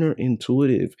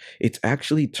counterintuitive. It's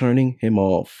actually turning him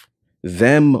off.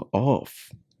 Them off.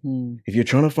 If you're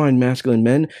trying to find masculine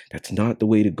men, that's not the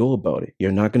way to go about it.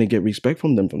 You're not going to get respect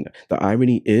from them from that. The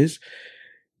irony is,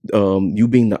 you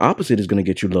being the opposite is going to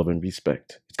get you love and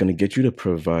respect. It's going to get you the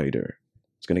provider.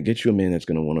 It's going to get you a man that's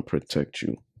going to want to protect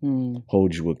you,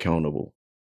 hold you accountable.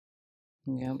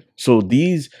 Yep. So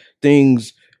these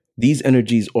things, these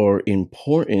energies are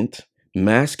important.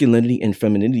 Masculinity and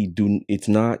femininity it's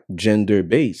not gender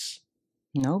based.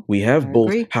 No. We have I both.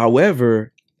 agree.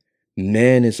 However,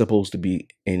 man is supposed to be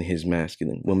in his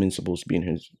masculine. Woman's supposed to be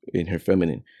in her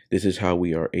feminine. This is how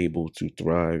we are able to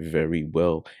thrive very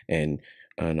well and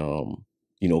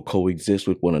coexist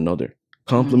with one another.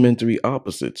 Complementary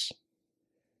opposites.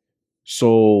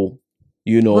 So,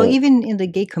 well, even in the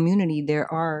gay community,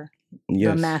 there are the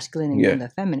yes, masculine and the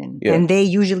feminine, yeah. and they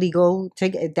usually go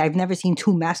to. I've never seen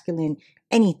too masculine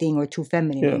anything or too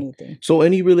feminine anything. So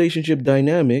any relationship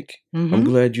dynamic, I'm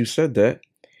glad you said that.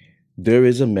 There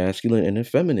is a masculine and a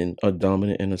feminine, a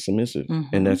dominant and a submissive,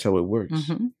 and that's how it works.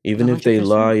 Even 100%. If they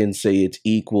lie and say it's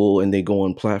equal and they go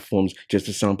on platforms just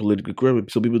to sound politically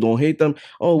correct so people don't hate them,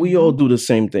 we all do the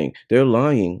same thing. They're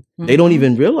lying. They don't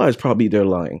even realize probably they're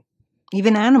lying.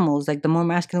 Even animals, like the more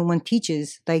masculine one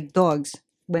teaches, like dogs,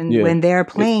 when they're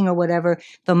playing or whatever,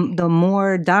 the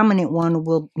more dominant one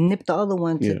will nip the other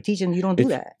one to teach them you don't do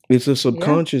that. It's a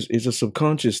subconscious. It's a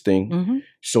subconscious thing.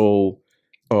 So,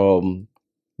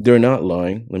 they're not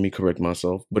lying. Let me correct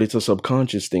myself, but it's a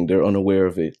subconscious thing. They're unaware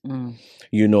of it. And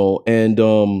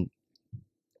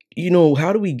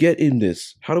how do we get in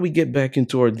this? How do we get back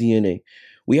into our DNA?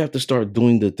 We have to start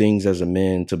doing the things as a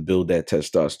man to build that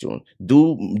testosterone.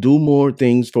 Do more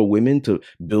things for women to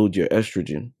build your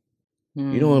estrogen.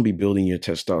 You don't want to be building your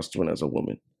testosterone as a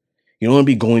woman. You don't want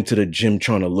to be going to the gym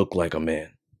trying to look like a man,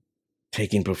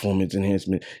 taking performance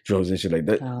enhancement drugs and shit like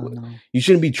that. Oh, no. You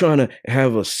shouldn't be trying to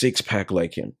have a 6-pack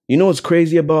like him. You know what's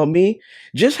crazy about me?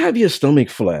 Just have your stomach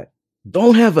flat.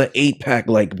 Don't have an 8-pack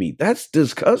like me. That's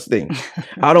disgusting.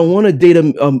 I don't want to date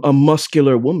a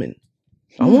muscular woman.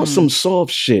 I want some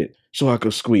soft shit so I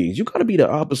could squeeze. You got to be the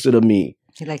opposite of me.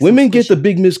 Women get the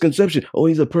big misconception. Oh,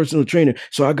 he's a personal trainer,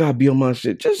 so I got to be on my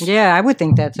shit. I would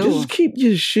think that too. Just keep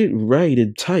your shit right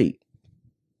and tight.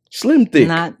 Slim thick.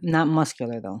 Not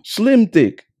muscular though. Slim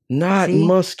thick. Not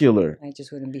muscular. I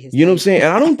just wouldn't be his You know what I'm saying?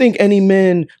 And I don't think any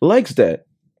man likes that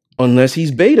unless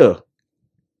he's beta.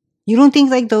 You don't think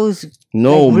like those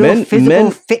real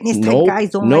physical fitness type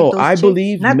guys don't like those I chicks?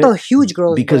 believe not the huge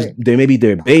girls because they're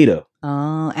beta.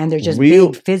 And they're just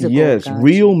big physical. Yes,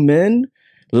 real men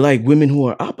like women who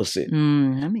are opposite.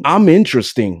 I'm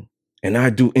interesting and I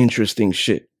do interesting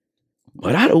shit.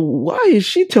 But why is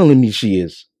she telling me she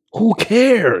is? Who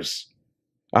cares?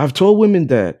 I've told women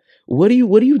that. What are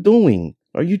you doing?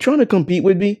 Are you trying to compete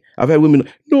with me? I've had women,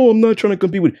 no, I'm not trying to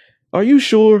compete with. Are you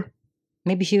sure?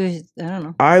 Maybe she was, I don't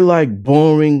know. I like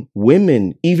boring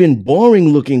women, even boring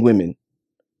looking women.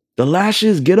 The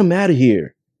lashes, get them out of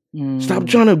here. Stop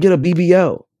trying to get a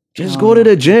BBL. Just go to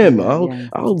the gym.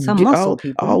 I'm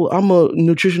a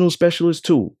nutritional specialist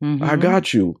too. I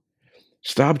got you.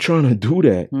 Stop trying to do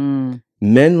that.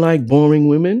 Men like boring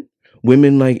women.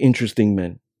 Women like interesting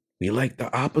men. We like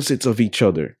the opposites of each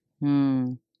other.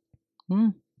 You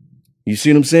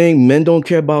see what I'm saying? Men don't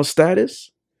care about status.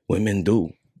 Women do.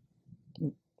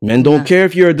 Men don't care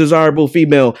if you're a desirable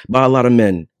female by a lot of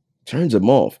men. Turns them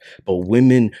off. But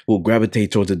women will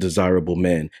gravitate towards a desirable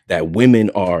man. That women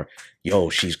are, yo,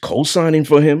 she's co-signing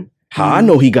for him. How I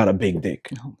know he got a big dick.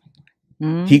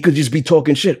 He could just be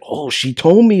talking shit. Oh, she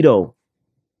told me though.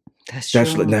 That's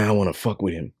true. Now I want to fuck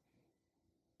with him.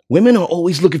 Women are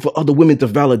always looking for other women to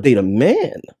validate a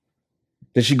man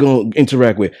that she gonna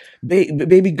interact with.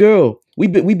 Baby girl,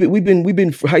 we've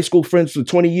been high school friends for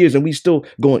 20 years and we still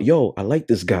going, yo, I like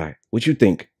this guy. What you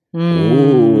think?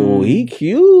 Oh, he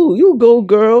cute. You go,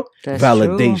 girl. That's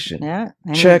validation. True. Yeah.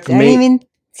 Checkmate. I didn't even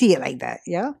see it like that.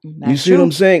 Yeah. You see what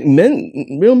I'm saying?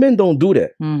 Real men don't do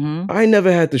that. I never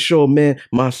had to show a man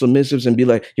my submissives and be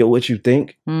like, yo, what you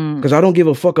think? Because I don't give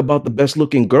a fuck about the best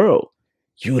looking girl.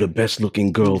 You the best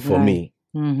looking girl for me.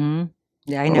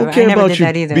 Yeah, I don't care about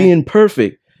you being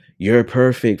perfect. You're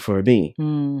perfect for me.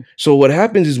 So what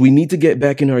happens is we need to get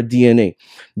back in our DNA.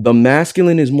 The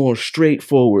masculine is more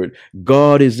straightforward.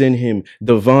 God is in him,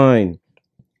 divine,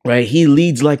 right? He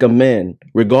leads like a man,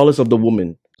 regardless of the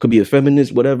woman. Could be a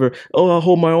feminist, whatever. Oh, I'll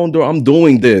hold my own door. I'm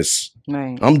doing this.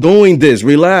 Right. I'm doing this.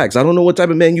 Relax. I don't know what type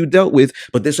of man you dealt with,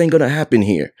 but this ain't going to happen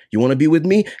here. You want to be with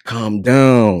me? Calm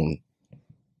down.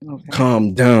 Okay.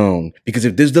 Calm down. Because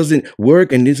if this doesn't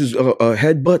work and this is a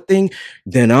headbutt thing,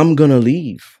 then I'm going to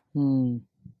leave. And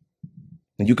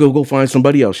you could go find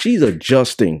somebody else. She's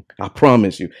adjusting. I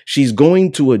promise you. She's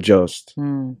going to adjust.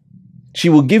 She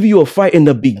will give you a fight in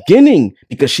the beginning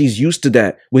because she's used to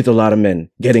that with a lot of men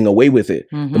getting away with it.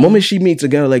 The moment she meets a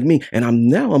guy like me, and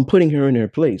I'm putting her in her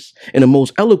place in the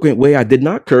most eloquent way. I did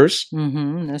not curse.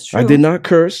 That's true. I did not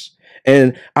curse.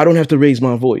 And I don't have to raise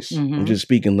my voice. I'm just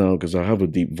speaking loud because I have a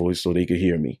deep voice so they could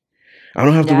hear me. I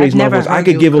don't have to raise my voice. I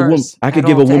could give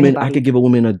a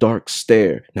woman a dark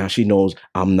stare. Now she knows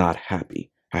I'm not happy.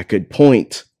 I could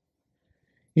point.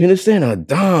 You understand?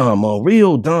 A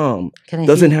real dom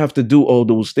doesn't have to do all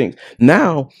those things.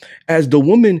 Now, as the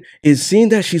woman is seeing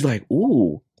that, she's like,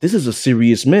 ooh, this is a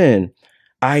serious man.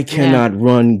 I cannot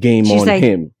run game on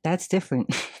him. That's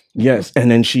different. Yes. And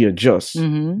then she adjusts.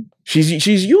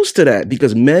 She's used to that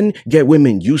because men get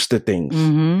women used to things.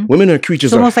 Women are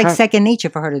creatures. It's almost like second nature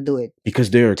for her to do it. Because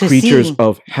they're creatures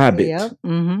of habit. Yep.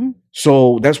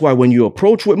 So that's why when you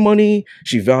approach with money,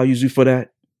 she values you for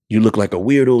that. You look like a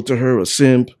weirdo to her, a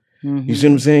simp. You see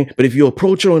what I'm saying? But if you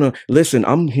approach her on a, listen,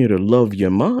 I'm here to love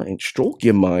your mind, stroke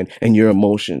your mind and your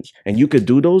emotions. And you could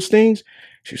do those things.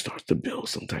 She starts to build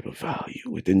some type of value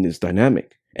within this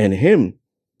dynamic. And him,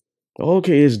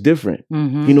 okay, it's different.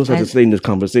 He knows how to stay in this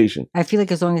conversation. I feel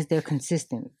like as long as they're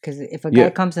consistent. Because if a guy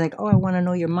comes and like, oh, I want to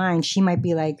know your mind, she might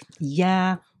be like,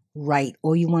 yeah, right.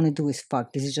 All you want to do is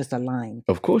fuck. This is just a line.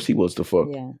 Of course he was the fuck.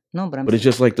 Yeah. No, but it's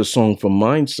just like the song from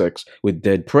Mind Sex with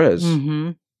Dead Prez.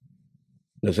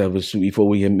 Let's have a sweet, before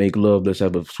we make love, let's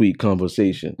have a sweet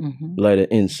conversation. Light an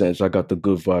incense. I got the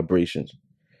good vibrations.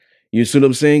 You see what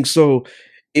I'm saying? So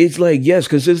it's like, yes,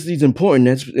 consistency is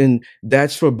important.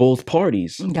 That's for both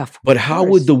parties. Yeah, but how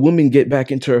would the woman get back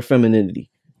into her femininity?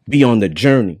 Be on the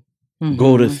journey.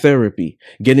 Go to therapy.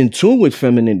 Get in tune with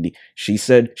femininity. She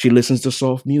said she listens to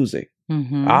soft music.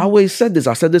 I always said this.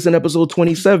 I said this in episode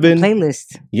 27.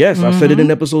 Playlist. Yes, I said it in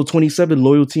episode 27,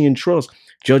 Loyalty and Trust.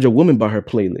 Judge a woman by her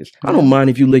playlist. I don't mind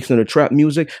if you listen to trap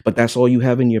music, but that's all you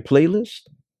have in your playlist?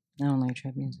 I don't like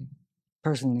trap music.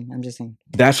 Personally, I'm just saying.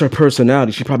 That's her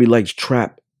personality. She probably likes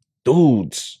trap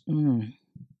dudes.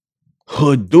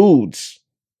 Hood dudes.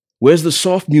 Where's the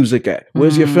soft music at?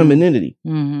 Where's your femininity?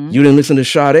 You didn't listen to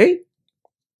Sade?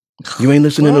 You ain't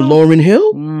listening to Lauryn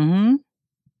Hill?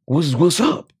 What's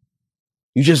up?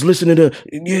 You just listening to,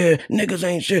 niggas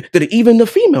ain't shit. Even the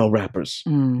female rappers,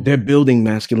 they're building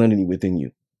masculinity within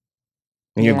you.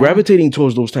 And you're gravitating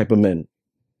towards those type of men.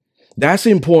 That's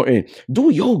important.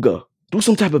 Do yoga. Do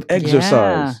some type of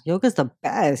exercise. Yeah, yoga's the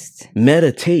best.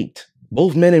 Meditate.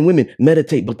 Both men and women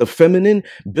meditate. But the feminine,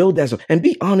 build that. And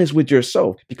be honest with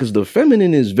yourself. Because the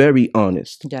feminine is very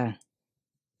honest. Yeah.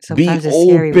 Sometimes it's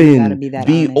scary when you gotta be that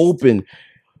honest. Be open.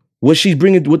 What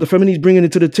the feminine is bringing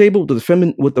into the table,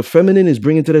 what the feminine is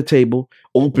bringing to the table: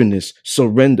 openness,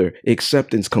 surrender,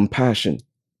 acceptance, compassion,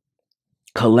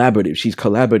 collaborative. She's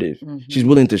collaborative. She's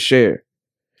willing to share.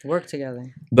 Work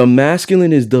together. The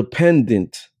masculine is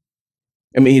dependent.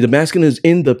 The masculine is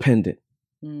independent.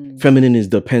 Feminine is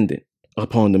dependent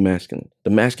upon the masculine. The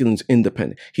masculine is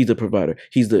independent. He's the provider.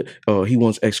 He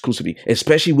wants exclusivity,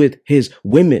 especially with his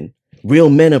women.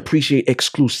 Real men appreciate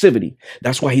exclusivity.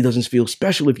 That's why he doesn't feel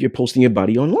special if you're posting your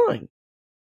body online.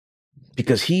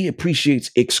 Because he appreciates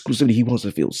exclusivity. He wants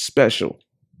to feel special.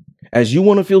 As you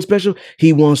want to feel special,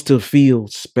 he wants to feel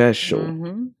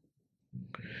special.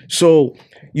 So,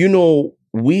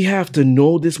 we have to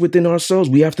know this within ourselves.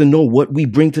 We have to know what we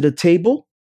bring to the table,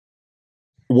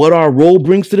 what our role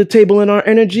brings to the table in our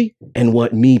energy, and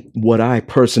what I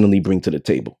personally bring to the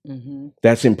table.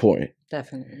 That's important.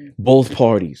 Definitely. Both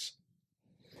parties.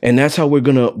 And that's how we're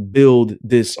going to build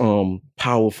this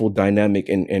powerful dynamic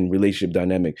and relationship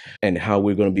dynamic, and how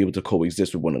we're going to be able to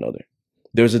coexist with one another.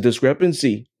 There's a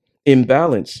discrepancy,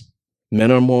 imbalance.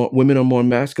 Women are more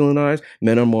masculinized,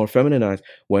 men are more femininized.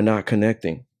 We're not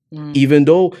connecting. Even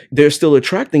though they're still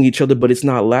attracting each other, but it's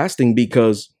not lasting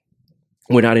because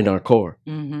we're not in our core.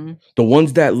 The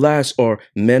ones that last are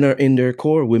men are in their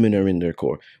core, women are in their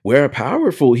core. We're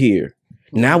powerful here.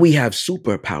 Now we have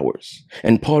superpowers.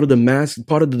 And part of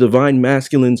the divine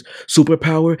masculine's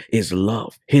superpower is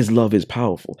love. His love is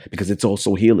powerful because it's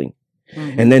also healing.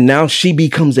 And then now she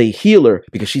becomes a healer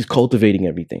because she's cultivating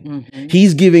everything.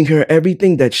 He's giving her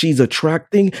everything that she's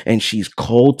attracting and she's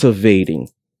cultivating.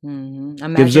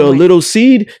 Gives her a little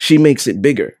seed, she makes it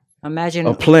bigger. Imagine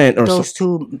a plant or those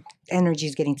two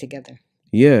energies getting together.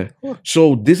 Yeah.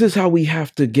 So this is how we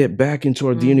have to get back into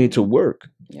our DNA to work.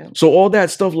 So all that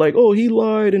stuff like, oh, he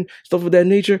lied and stuff of that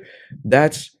nature,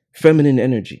 that's feminine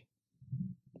energy.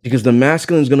 Because the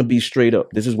masculine is going to be straight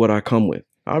up. This is what I come with.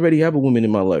 I already have a woman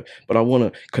in my life, but I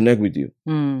want to connect with you.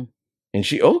 And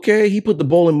he put the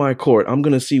ball in my court. I'm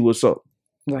going to see what's up.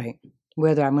 Right.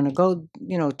 Whether I'm going to go,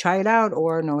 try it out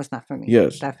or no, it's not for me.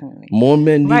 Yes. Definitely. More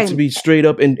men need to be straight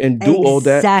up and do all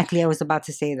that. Exactly. I was about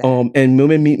to say that. And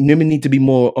women need to be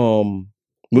more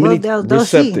they'll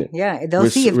receptive. see. Yeah, they'll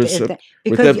see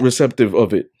because receptive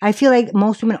of it. I feel like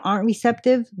most women aren't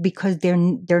receptive because they're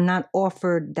not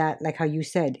offered that, like how you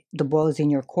said, the ball is in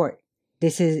your court.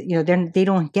 This is, they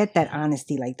don't get that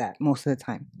honesty like that most of the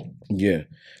time. Yeah.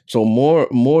 So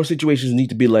more situations need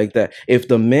to be like that. If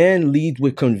the man leads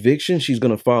with conviction, she's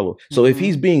going to follow. So if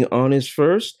he's being honest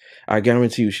first, I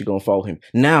guarantee you she's going to follow him.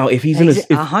 Now, if he's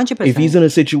 100%. If he's in a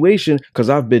situation, because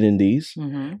I've been in these,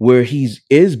 where he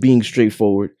is being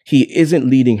straightforward, he isn't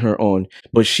leading her on,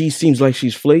 but she seems like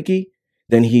she's flaky,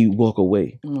 then he walk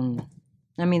away.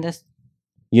 I mean, that's,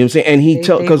 you know what I'm saying? And he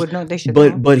because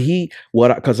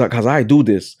I do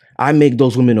this, I make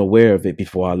those women aware of it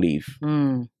before I leave.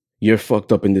 You're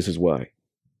fucked up, and this is why.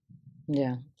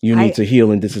 Yeah, you need to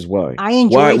heal, and this is why. I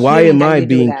enjoy. Why am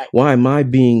I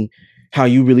being how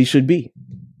you really should be?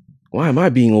 Why am I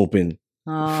being open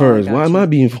first? Why am I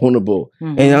being vulnerable?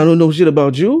 And I don't know shit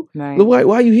about you. Right. Why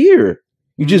are you here?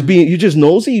 You just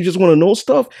nosy. You just want to know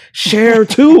stuff. Share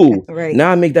too. Right.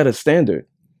 Now I make that a standard.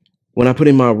 When I put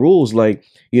in my rules, like,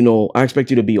 I expect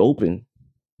you to be open.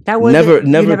 That was never. You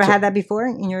never had that before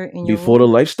in your before rule?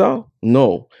 The lifestyle.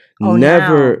 No, oh,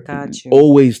 never. Got you.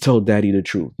 Always tell daddy the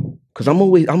truth, because I'm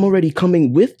already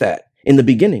coming with that in the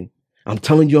beginning. I'm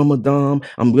telling you I'm a dom.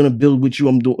 I'm gonna build with you.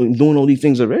 I'm doing all these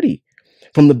things already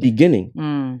from the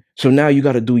beginning. So now you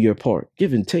got to do your part.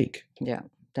 Give and take. Yeah.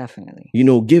 Definitely.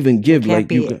 Give and give. Like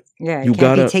you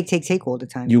gotta take all the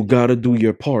time. You gotta do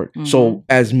your part. So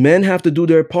as men have to do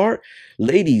their part,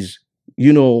 ladies,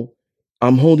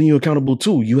 I'm holding you accountable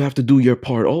too. You have to do your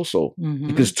part also.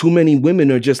 Because too many women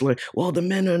are just like, well, the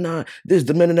men are not this,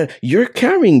 the men are not. You're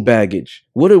carrying baggage.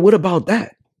 What about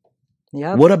that?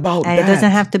 Yeah. What about that? And it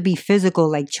doesn't have to be physical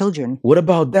like children. What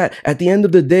about that? At the end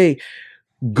of the day,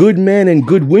 good men and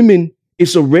good women,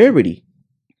 it's a rarity.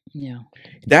 Yeah.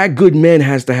 That good man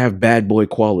has to have bad boy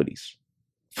qualities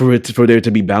for there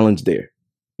to be balance there.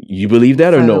 You believe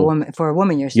that or no? For a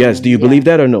woman, you're saying. Yes. Do you believe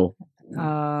that or no?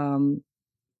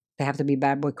 They have to be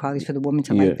bad boy qualities for the woman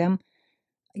to like them.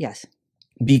 Yes.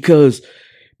 Because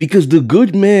the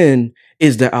good man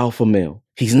is the alpha male.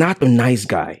 He's not the nice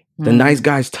guy. The nice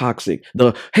guy's toxic.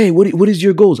 Hey, what is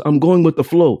your goals? I'm going with the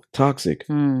flow. Toxic.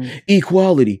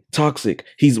 Equality. Toxic.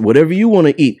 He's whatever you want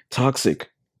to eat. Toxic.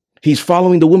 He's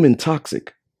following the woman.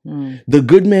 Toxic. The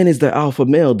good man is the alpha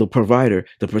male, the provider,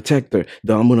 the protector.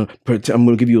 I'm gonna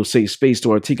give you a safe space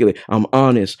to articulate. I'm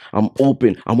honest. I'm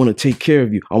open. I want to take care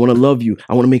of you. I want to love you.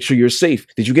 I want to make sure you're safe.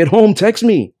 Did you get home? Text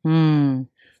me.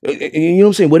 You know what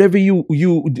I'm saying? Whatever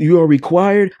you are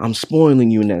required, I'm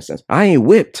spoiling you in that sense. I ain't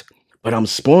whipped, but I'm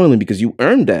spoiling because you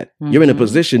earned that. You're in a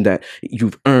position that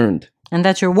you've earned. And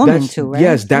that's your woman That's, too, right?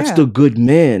 yes, that's the good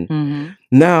man.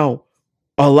 Now,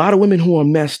 a lot of women who are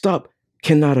messed up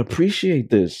cannot appreciate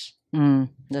this.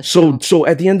 So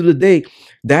at the end of the day,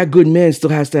 that good man still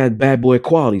has to have bad boy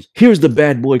qualities. Here's the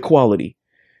bad boy quality.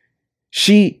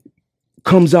 She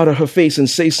comes out of her face and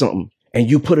say something, and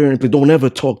you put her in, don't ever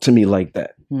talk to me like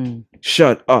that.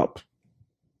 Shut up.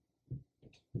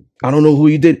 I don't know who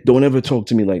you did. Don't ever talk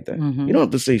to me like that. You don't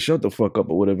have to say shut the fuck up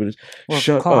or whatever it is. Or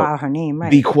shut call up. out her name,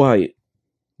 right? Be quiet.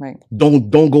 Right.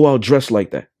 Don't go out dressed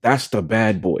like that. That's the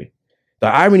bad boy. The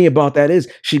irony about that is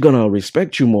she's gonna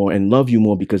respect you more and love you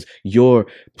more because you're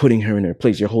putting her in her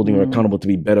place. You're holding her accountable to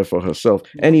be better for herself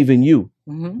and even you.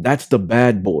 That's the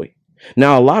bad boy.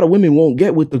 Now, a lot of women won't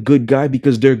get with the good guy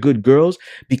because they're good girls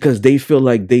because they feel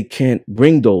like they can't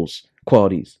bring those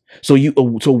qualities. So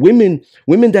women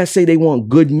that say they want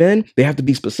good men, they have to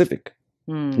be specific.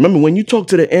 Remember, when you talk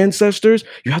to the ancestors,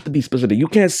 you have to be specific. You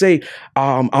can't say,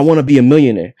 I want to be a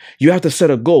millionaire. You have to set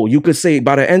a goal. You could say,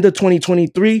 by the end of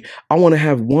 2023, I want to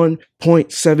have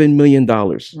 $1.7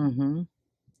 million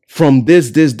from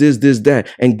this, that,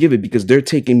 and give it because they're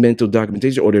taking mental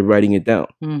documentation or they're writing it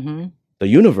down. The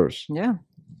universe. Yeah.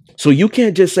 So you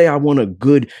can't just say, I want a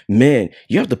good man.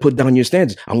 You have to put down your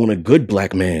standards. I want a good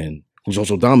black man who's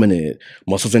also dominant,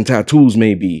 muscles and tattoos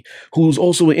maybe, who's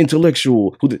also an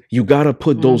intellectual. You got to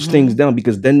put those things down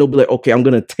because then they'll be like, okay, I'm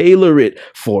going to tailor it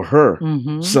for her.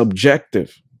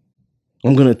 Subjective.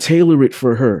 I'm going to tailor it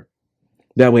for her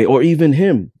that way, or even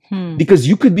him. Because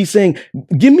you could be saying,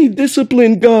 give me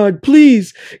discipline, God,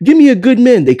 please. Give me a good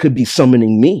man. They could be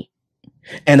summoning me.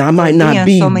 And I might not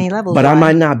be, so many levels, but I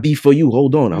might not be for you.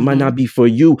 Hold on. I might not be for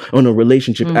you on a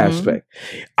relationship aspect.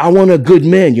 I want a good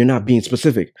man. You're not being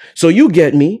specific. So you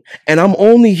get me, and I'm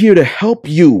only here to help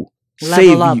you.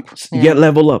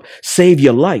 Level up, save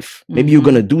your life. Maybe you're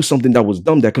going to do something that was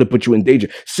dumb that could have put you in danger.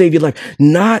 Save your life,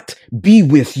 not be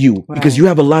with you because you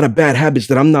have a lot of bad habits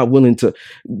that I'm not willing to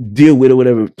deal with or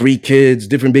whatever. 3 kids,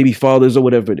 different baby fathers or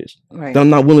whatever it is that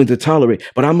I'm not willing to tolerate,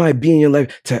 but I might be in your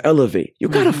life to elevate. You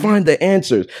got to find the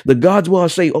answers. The God's will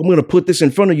say, oh, I'm going to put this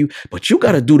in front of you, but you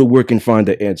got to do the work and find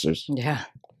the answers. Yeah.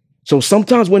 So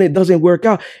sometimes when it doesn't work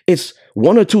out, it's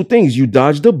one or two things. You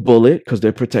dodge the bullet because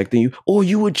they're protecting you, or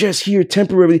you were just here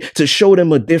temporarily to show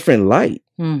them a different light.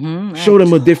 Show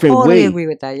them a different way. Totally agree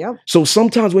with that. Yep. So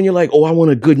sometimes when you're like, oh, I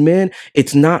want a good man,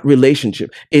 it's not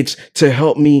relationship. It's to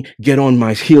help me get on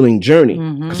my healing journey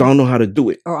because I don't know how to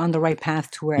do it. Or on the right path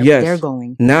to wherever they're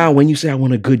going. Now, when you say I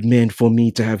want a good man for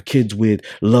me to have kids with,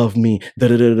 love me,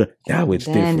 now it's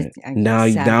different.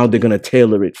 Now they're going to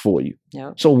tailor it for you.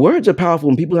 Yep. So words are powerful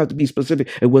and people have to be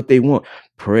specific at what they want.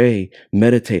 Pray,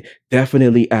 meditate,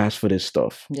 definitely ask for this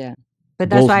stuff. Yeah. But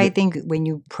that's why I think when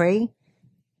you pray,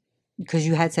 because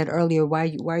you had said earlier,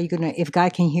 why are you gonna, if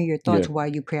God can hear your thoughts, why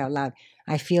you pray out loud?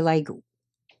 I feel like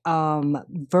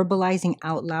verbalizing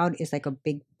out loud is like a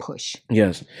big push.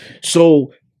 Yes.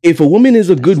 So if a woman is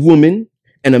a good woman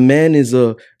and a man is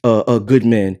a good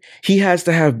man, he has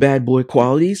to have bad boy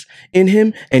qualities in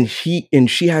him, and she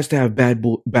has to have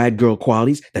bad girl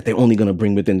qualities that they're only gonna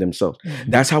bring within themselves.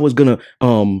 That's how it's gonna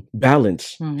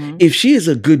balance. If she is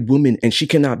a good woman and she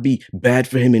cannot be bad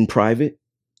for him in private,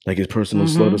 like his personal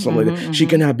slut or something like that. She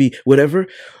cannot be whatever.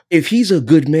 If he's a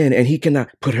good man and he cannot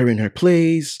put her in her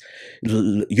place,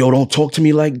 yo, don't talk to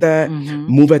me like that.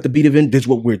 Move at the beat of it. This is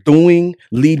what we're doing.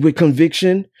 Lead with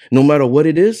conviction, no matter what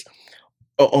it is.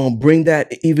 Bring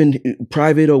that even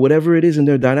private or whatever it is in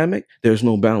their dynamic. There's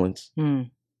no balance.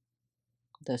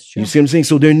 That's true. You see what I'm saying?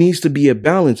 So there needs to be a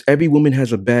balance. Every woman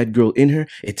has a bad girl in her.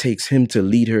 It takes him to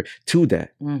lead her to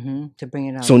that. To bring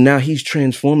it out. So now he's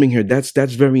transforming her. That's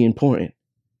very important.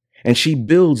 And she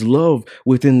builds love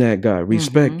within that guy,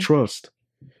 respect, trust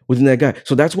within that guy.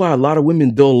 So that's why a lot of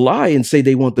women, they'll lie and say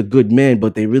they want the good man,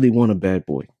 but they really want a bad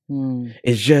boy.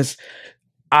 It's just,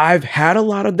 I've had a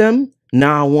lot of them.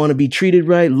 Now I want to be treated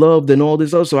right, loved, and all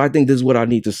this other. So I think this is what I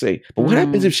need to say. But what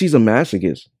happens if she's a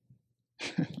masochist?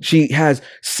 She has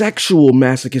sexual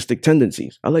masochistic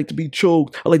tendencies. I like to be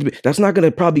choked. That's not going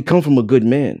to probably come from a good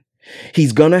man.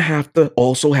 He's going to have to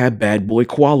also have bad boy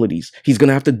qualities. He's going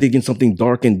to have to dig in something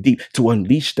dark and deep to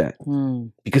unleash that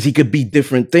because he could be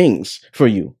different things for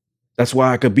you. That's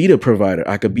why I could be the provider.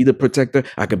 I could be the protector.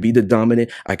 I could be the dominant.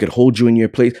 I could hold you in your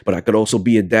place, but I could also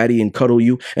be a daddy and cuddle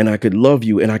you, and I could love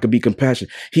you, and I could be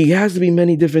compassionate. He has to be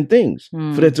many different things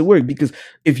for that to work, because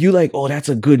if you like, oh, that's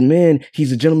a good man,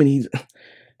 he's a gentleman,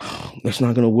 that's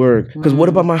not going to work. Because what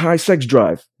about my high sex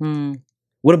drive?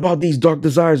 What about these dark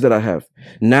desires that I have?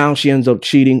 Now she ends up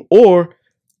cheating, or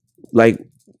like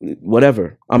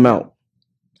whatever, I'm out.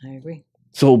 I agree.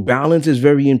 So balance is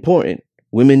very important.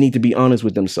 Women need to be honest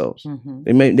with themselves.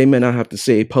 Mm-hmm. They may not have to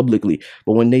say it publicly,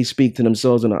 but when they speak to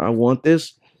themselves and I want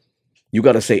this, you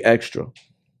got to say extra.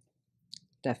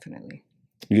 Definitely.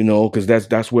 You know, because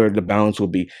that's where the balance will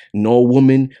be. No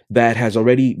woman that has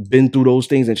already been through those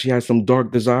things and she has some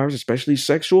dark desires, especially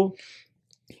sexual,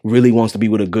 really wants to be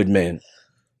with a good man.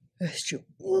 That's true.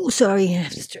 Oh, sorry, I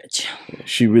have to stretch.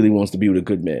 She really wants to be with a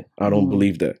good man. I don't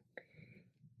believe that.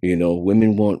 You know,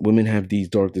 women have these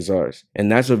dark desires,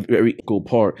 and that's a very cool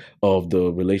part of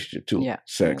the relationship too. Yeah,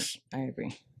 sex. I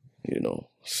agree. You know,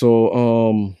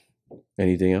 so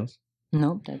anything else?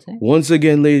 Nope, that's it. Once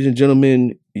again, ladies and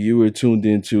gentlemen, you were tuned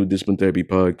into Discipline Therapy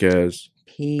Podcast.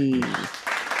 Peace.